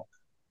fall,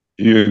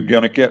 you're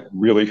going to get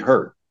really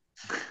hurt.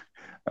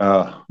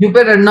 Uh, You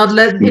better not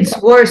let, it's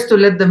worse to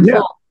let them yeah,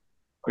 fall.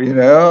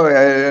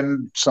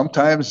 and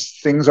sometimes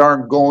things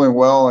aren't going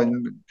well,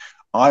 and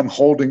I'm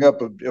holding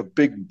up a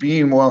big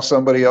beam while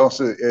somebody else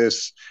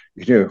is,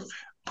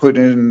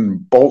 putting in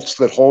bolts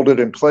that hold it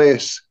in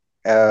place.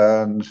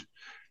 And,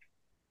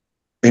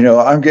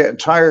 I'm getting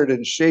tired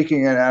and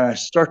shaking, and I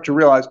start to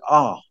realize,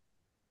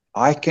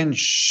 I can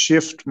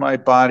shift my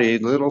body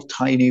little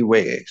tiny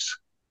ways.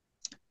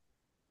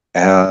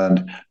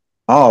 And,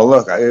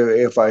 look,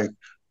 if I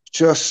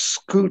just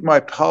scoot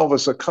my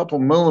pelvis a couple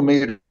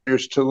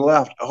millimeters to the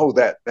left,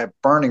 that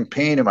burning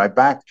pain in my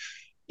back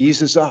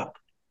eases up.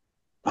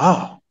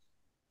 Oh,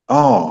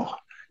 oh,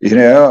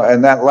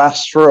 and that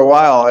lasts for a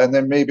while. And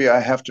then maybe I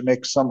have to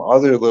make some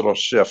other little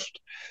shift.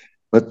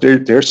 But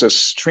there's a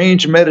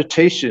strange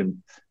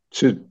meditation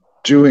to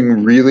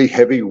doing really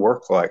heavy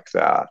work like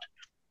that.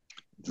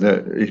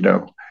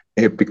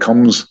 It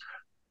becomes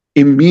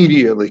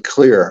immediately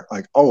clear,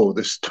 like,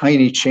 this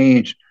tiny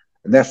change.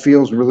 And that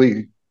feels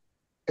really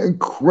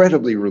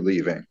incredibly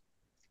relieving.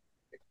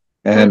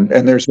 Hmm.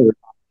 And there's an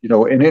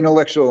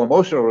intellectual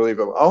emotional relief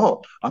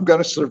of, I'm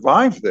going to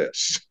survive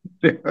this.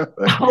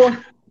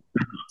 Oh,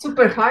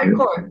 super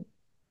hardcore. Super.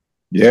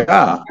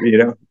 Yeah,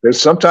 there's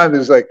sometimes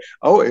it's like,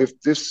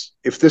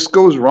 if this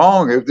goes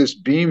wrong, if this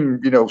beam,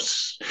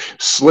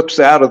 slips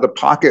out of the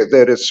pocket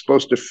that it's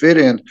supposed to fit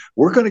in,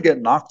 we're going to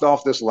get knocked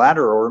off this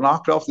ladder or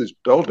knocked off this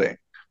building.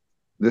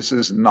 This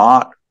is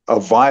not a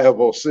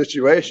viable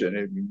situation.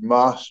 It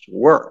must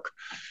work.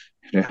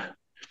 Yeah.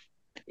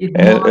 It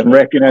And must.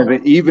 recognize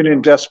that even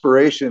in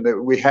desperation, that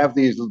we have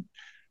these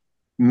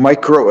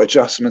micro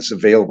adjustments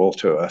available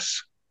to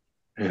us.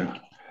 Yeah.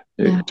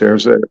 Yeah.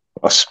 There's a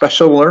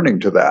special learning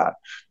to that.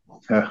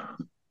 Yeah.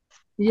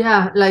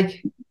 Yeah.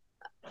 Like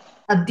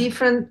a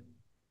different,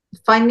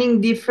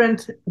 finding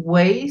different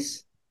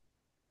ways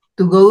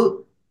to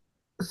go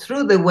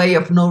through the way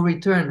of no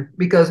return,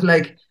 because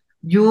like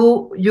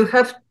you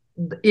have,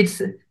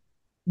 it's,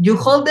 you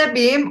hold the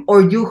beam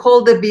or you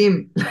hold the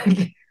beam.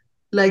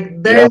 Like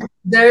Yeah.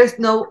 there's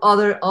no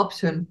other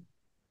option.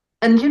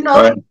 And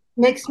Right. it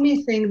makes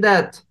me think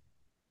that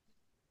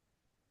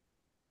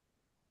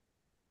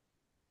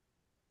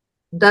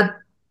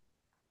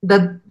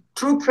that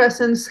true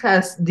presence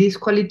has this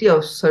quality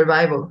of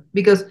survival,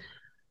 because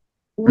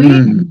we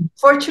Mm.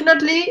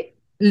 fortunately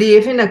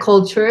live in a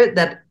culture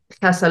that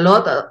has a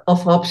lot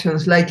of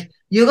options. Like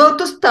you go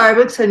to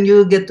Starbucks and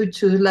you get to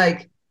choose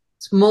like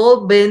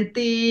small,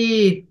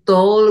 venti,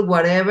 tall,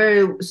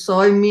 whatever,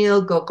 soy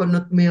milk,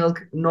 coconut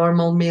milk,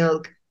 normal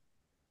milk,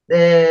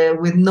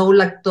 with no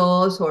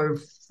lactose or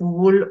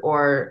full,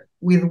 or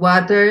with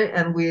water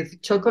and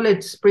with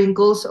chocolate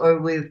sprinkles, or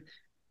with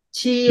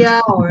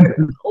chia,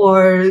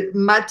 or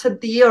matcha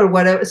tea, or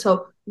whatever.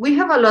 So we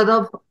have a lot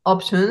of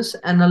options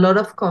and a lot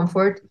of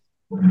comfort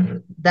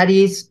that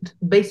is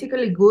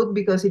basically good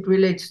because it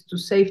relates to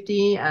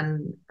safety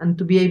and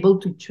to be able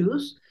to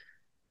choose.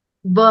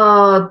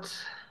 But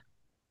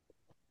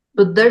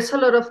there's a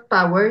lot of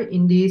power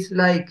in this,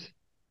 like,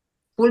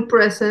 full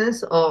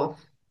presence of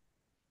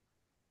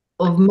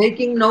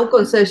making no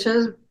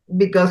concessions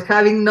because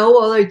having no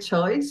other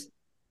choice.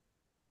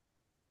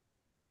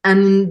 And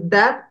in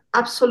that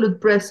absolute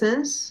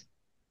presence,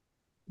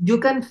 you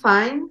can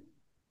find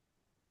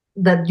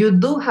that you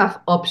do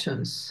have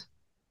options,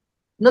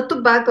 not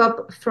to back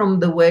up from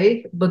the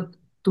way, but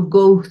to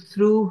go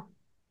through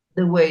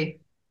the way.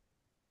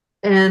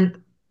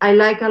 And I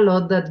like a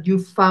lot that you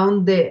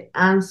found the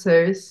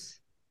answers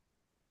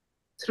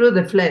through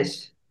the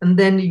flesh. And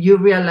then you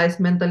realize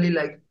mentally,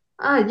 like,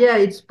 yeah,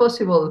 it's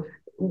possible.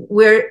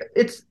 Where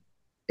it's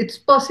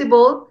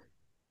possible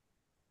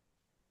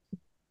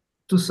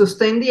to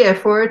sustain the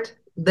effort.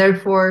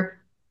 Therefore,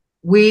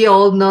 we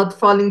all not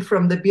falling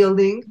from the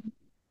building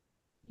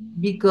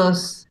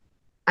because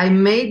I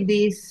made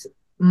this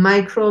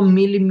micro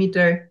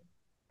millimeter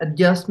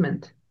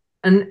adjustment.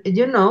 And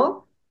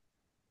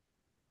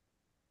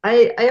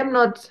I am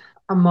not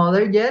a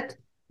mother yet,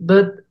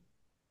 but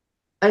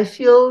I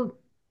feel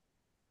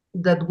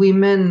that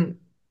women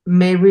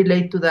may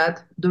relate to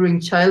that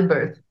during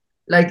childbirth.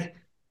 Like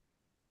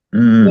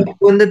Mm.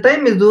 When the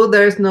time is due,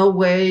 there's no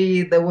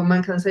way the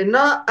woman can say,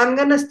 "No, I'm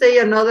gonna stay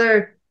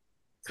another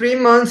 3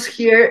 months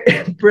here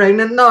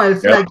pregnant." No,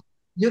 it's Yeah. like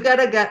you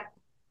gotta get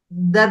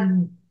that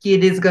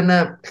kid is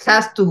gonna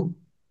has to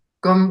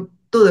come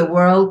to the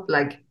world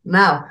like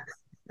now.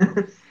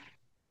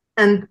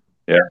 and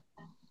Yeah.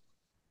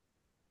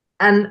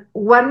 and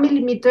 1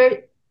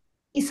 millimeter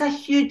is a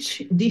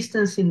huge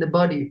distance in the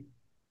body,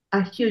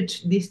 a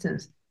huge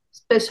distance,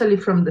 especially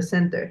from the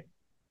center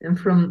and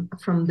from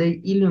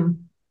the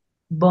ilium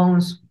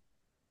bones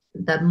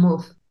that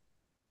move.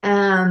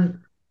 And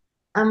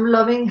I'm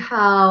loving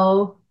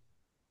how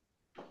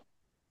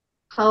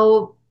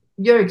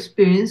your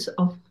experience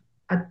of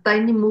a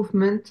tiny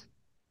movement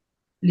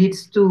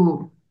leads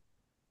to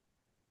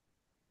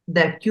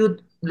the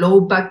acute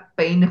low back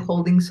pain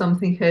holding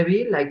something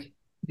heavy, like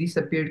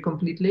disappeared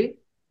completely.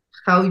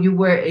 How you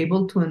were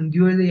able to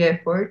endure the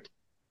effort,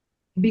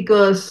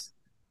 because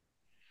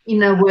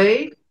in a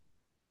way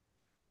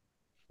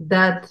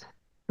that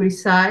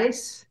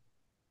precise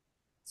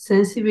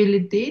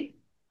sensibility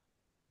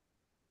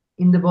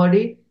in the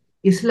body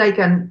is like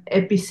an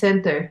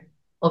epicenter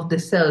of the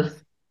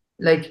self.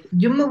 Like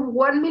you move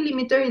 1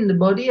 millimeter in the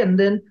body, and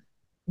then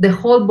the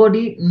whole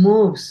body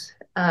moves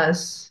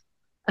as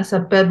a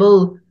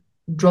pebble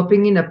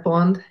dropping in a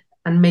pond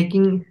and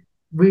making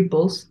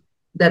ripples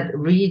that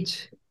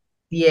reach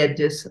the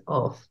edges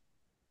of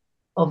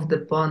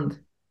the pond.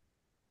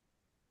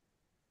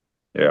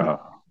 Yeah.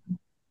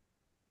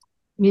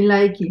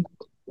 Milaiki,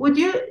 would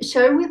you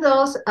share with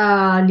us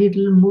a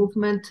little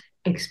movement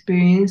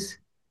experience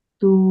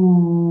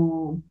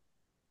to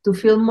to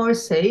feel more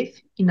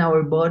safe in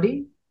our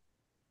body,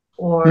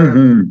 or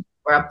Hmm.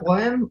 or a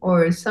poem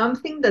or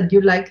something that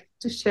you like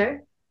to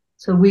share,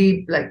 so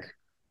we like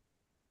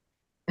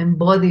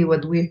embody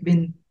what we've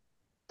been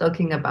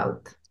talking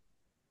about?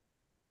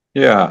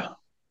 Yeah.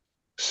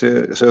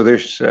 So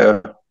there's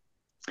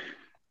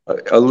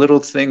a little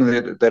thing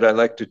that I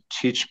like to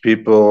teach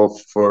people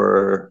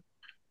for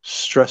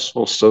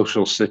stressful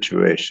social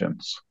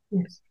situations.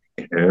 Yes.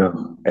 Yeah.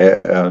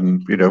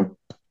 And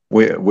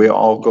we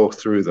all go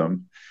through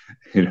them.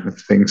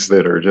 Things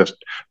that are just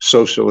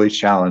socially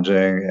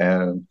challenging,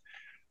 and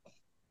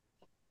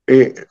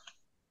it,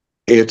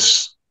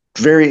 it's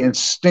very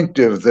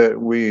instinctive that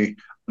we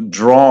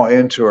draw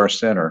into our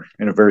center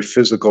in a very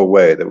physical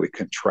way, that we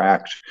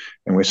contract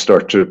and we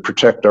start to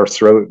protect our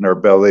throat and our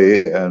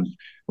belly, and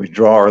we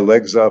draw our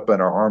legs up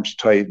and our arms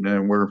tighten,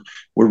 and we're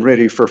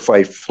ready for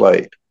fight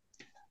flight.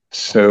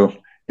 So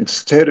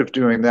instead of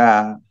doing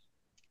that,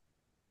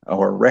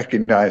 or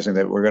recognizing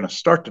that we're going to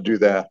start to do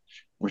that,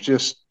 we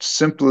just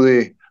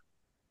simply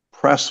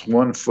press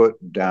one foot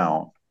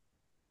down.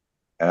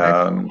 Like,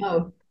 And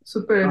wow,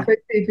 super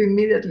effective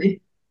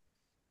immediately.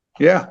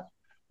 yeah,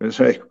 it's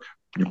like,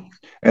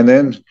 and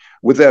then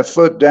with that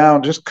foot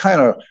down, just kind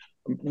of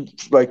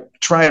like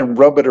try and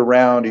rub it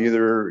around,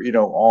 either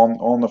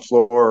on the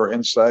floor or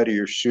inside of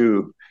your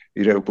shoe,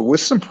 but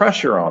with some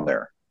pressure on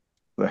there.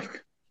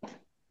 Like,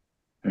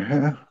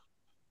 yeah,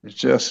 it's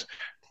just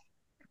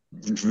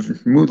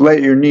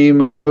let your knee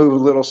move a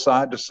little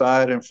side to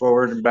side and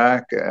forward and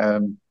back,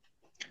 and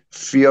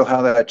feel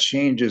how that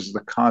changes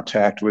the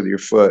contact with your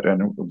foot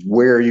and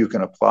where you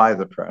can apply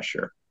the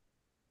pressure.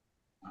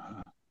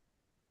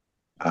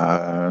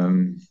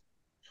 Um,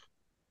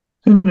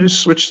 and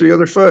just switch to the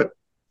other foot.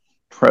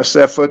 Press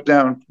that foot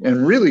down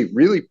and really,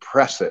 really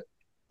press it.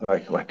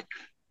 Like,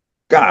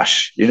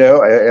 gosh,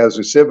 as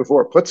we said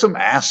before, put some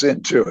ass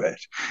into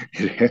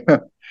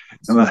it.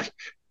 And like,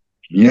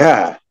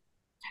 yeah.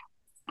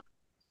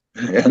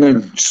 And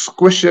then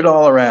squish it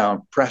all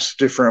around, press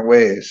different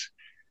ways.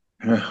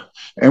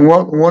 And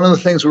one of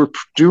the things we're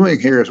doing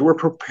here is we're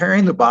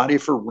preparing the body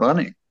for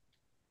running.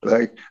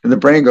 And the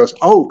brain goes,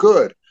 oh,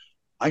 good.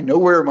 I know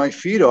where my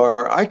feet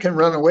are. I can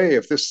run away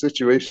if this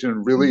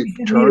situation really This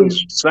is turns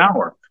needed.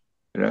 sour.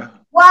 Yeah.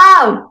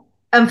 Wow,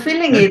 I'm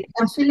feeling it.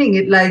 I'm feeling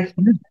it. Like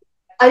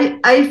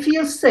I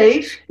feel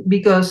safe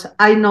because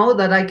I know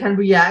that I can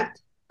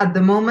react at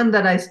the moment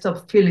that I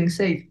stop feeling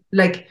safe.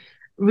 Like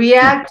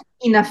react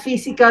in a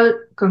physical,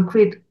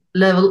 concrete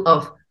level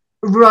of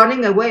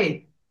running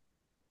away.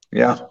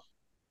 Yeah.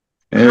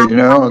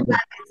 How And, is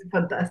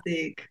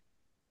fantastic.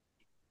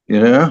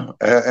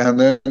 and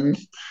then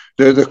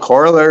the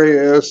corollary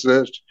is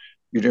that,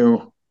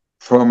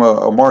 from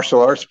a martial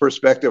arts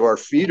perspective, our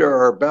feet are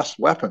our best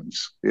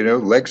weapons.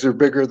 Legs are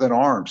bigger than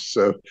arms.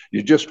 So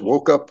you just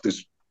woke up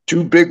these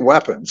two big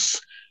weapons.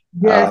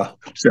 Yes.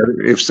 So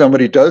if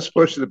somebody does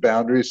push the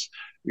boundaries,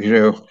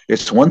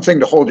 it's one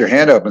thing to hold your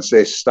hand up and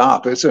say,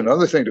 stop. It's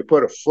another thing to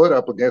put a foot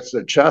up against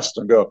their chest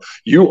and go,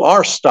 you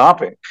are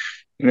stopping.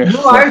 You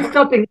Like, are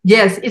stopping.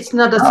 Yes, it's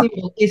not a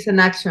symbol, it's an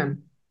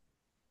action.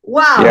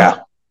 Wow. yeah.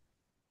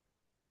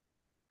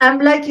 I'm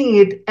liking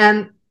it.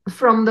 And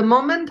from the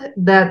moment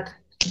that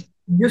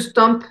you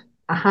stomp,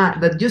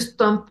 that you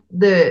stomp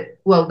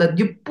that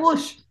you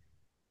push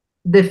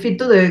the feet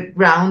to the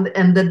ground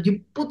and that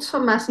you put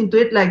some mass into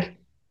it, like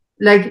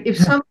if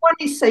someone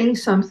is saying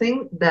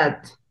something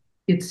that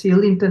it's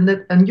ill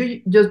intended, and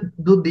you just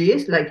do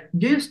this, like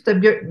you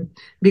step your,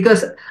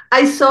 because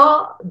I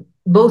saw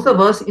both of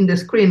us in the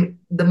screen.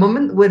 The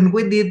moment when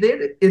we did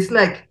it, it's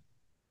like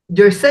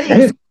you're saying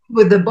Yeah, something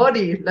with the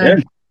body, yeah,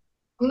 like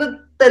I'm not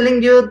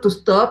telling you to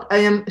stop. I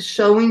am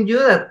showing you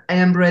that I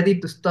am ready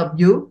to stop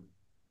you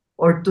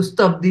or to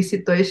stop this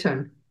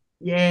situation.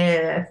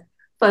 Yes,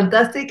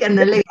 fantastic and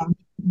elegant,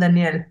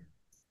 Daniel.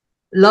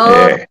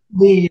 Love yeah.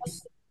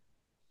 this,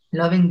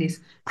 loving this.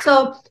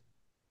 So,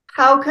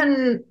 how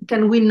can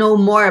we know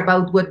more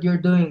about what you're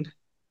doing?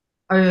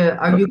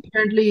 Are you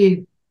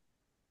currently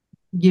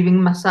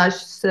giving massage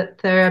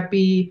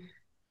therapy,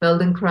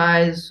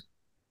 Feldenkrais?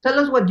 Tell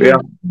us what you're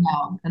Yeah. doing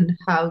now and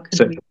how can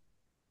So, we.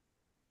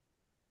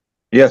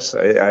 yes,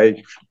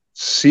 I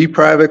see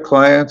private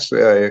clients.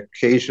 I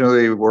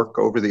occasionally work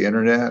over the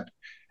internet,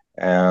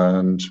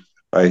 and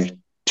I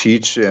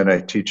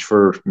I teach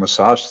for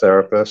massage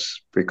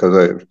therapists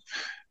because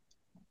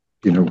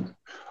you know,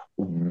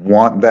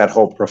 want that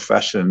whole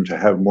profession to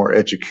have more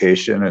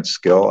education and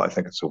skill. I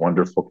think it's a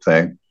wonderful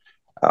thing.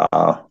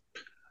 Uh,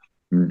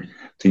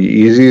 the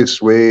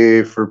easiest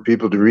way for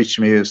people to reach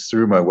me is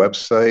through my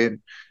website,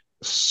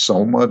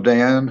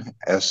 somadan,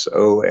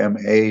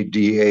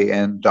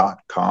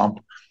 SOMADAN.com.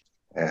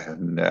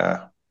 And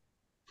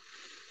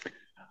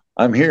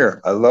I'm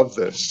here. I love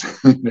this.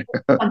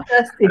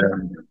 Fantastic.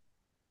 And,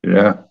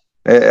 yeah.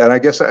 And I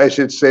guess I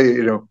should say,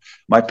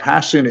 my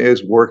passion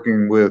is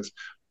working with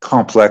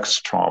complex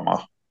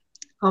trauma.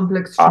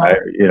 Complex I,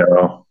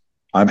 trauma.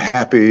 I'm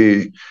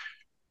happy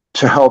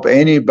to help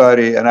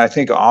anybody. And I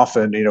think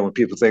often, when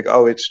people think,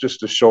 oh, it's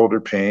just a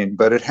shoulder pain,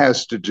 but it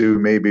has to do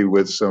maybe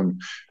with some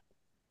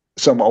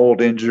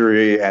old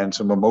injury and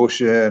some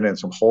emotion and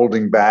some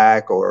holding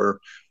back or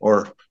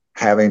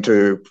having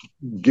to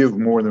give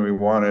more than we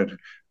wanted.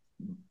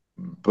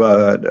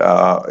 But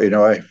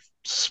I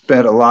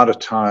spent a lot of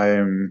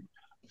time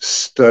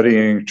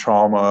studying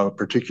trauma,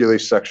 particularly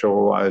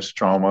sexualized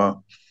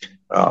trauma,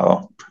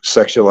 uh,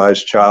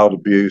 sexualized child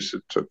abuse.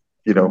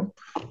 You know,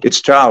 it's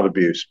child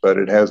abuse, but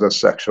it has a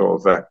sexual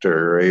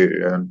vector, right?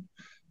 And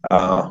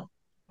uh,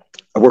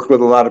 I work with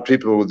a lot of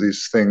people with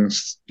these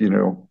things,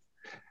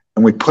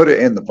 and we put it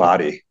in the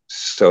body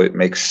so it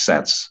makes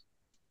sense.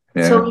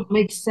 So Yeah, it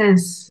makes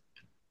sense.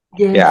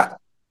 Yes. yeah,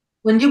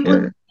 When you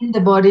put yeah. it in the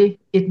body,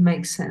 it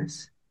makes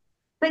sense.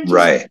 Thank you so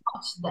Right.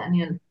 much,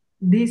 Daniel.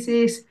 This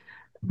is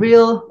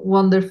real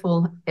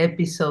wonderful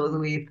episode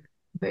with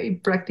very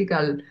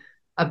practical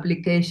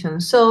application.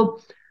 So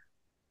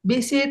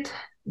visit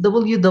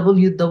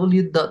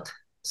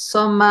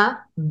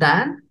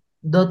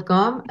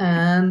www.somadan.com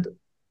and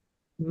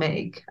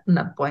make an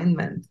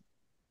appointment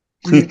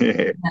with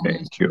Daniel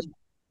Thank you. Schmidt.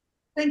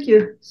 Thank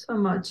you so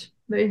much.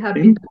 Very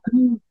happy. Thank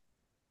you.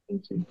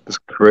 It's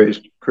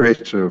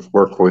great to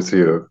work with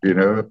you.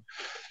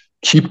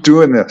 Keep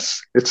doing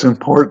this. It's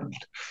important.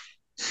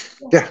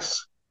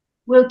 Yes.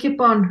 We'll keep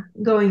on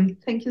going.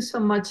 Thank you so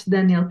much,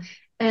 Daniel.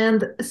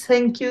 And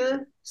thank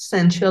you,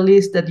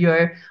 Sensualists, that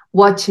you're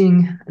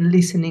watching and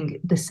listening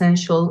the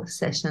Sensual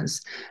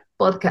Sessions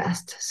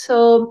podcast.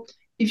 So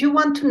if you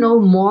want to know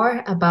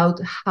more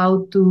about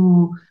how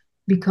to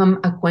become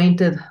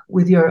acquainted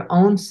with your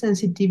own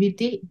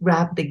sensitivity,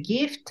 grab the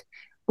gift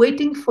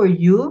waiting for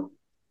you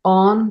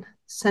on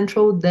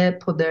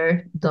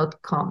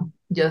centraldepoder.com.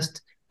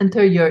 Just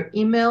enter your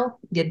email,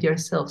 get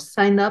yourself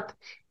signed up,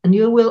 and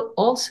you will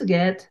also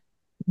get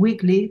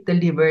weekly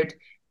delivered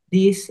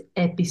these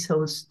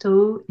episodes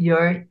to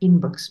your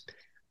inbox.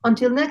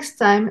 Until next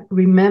time,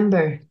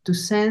 remember to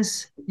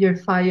sense your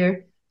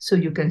fire so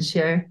you can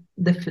share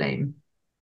the flame.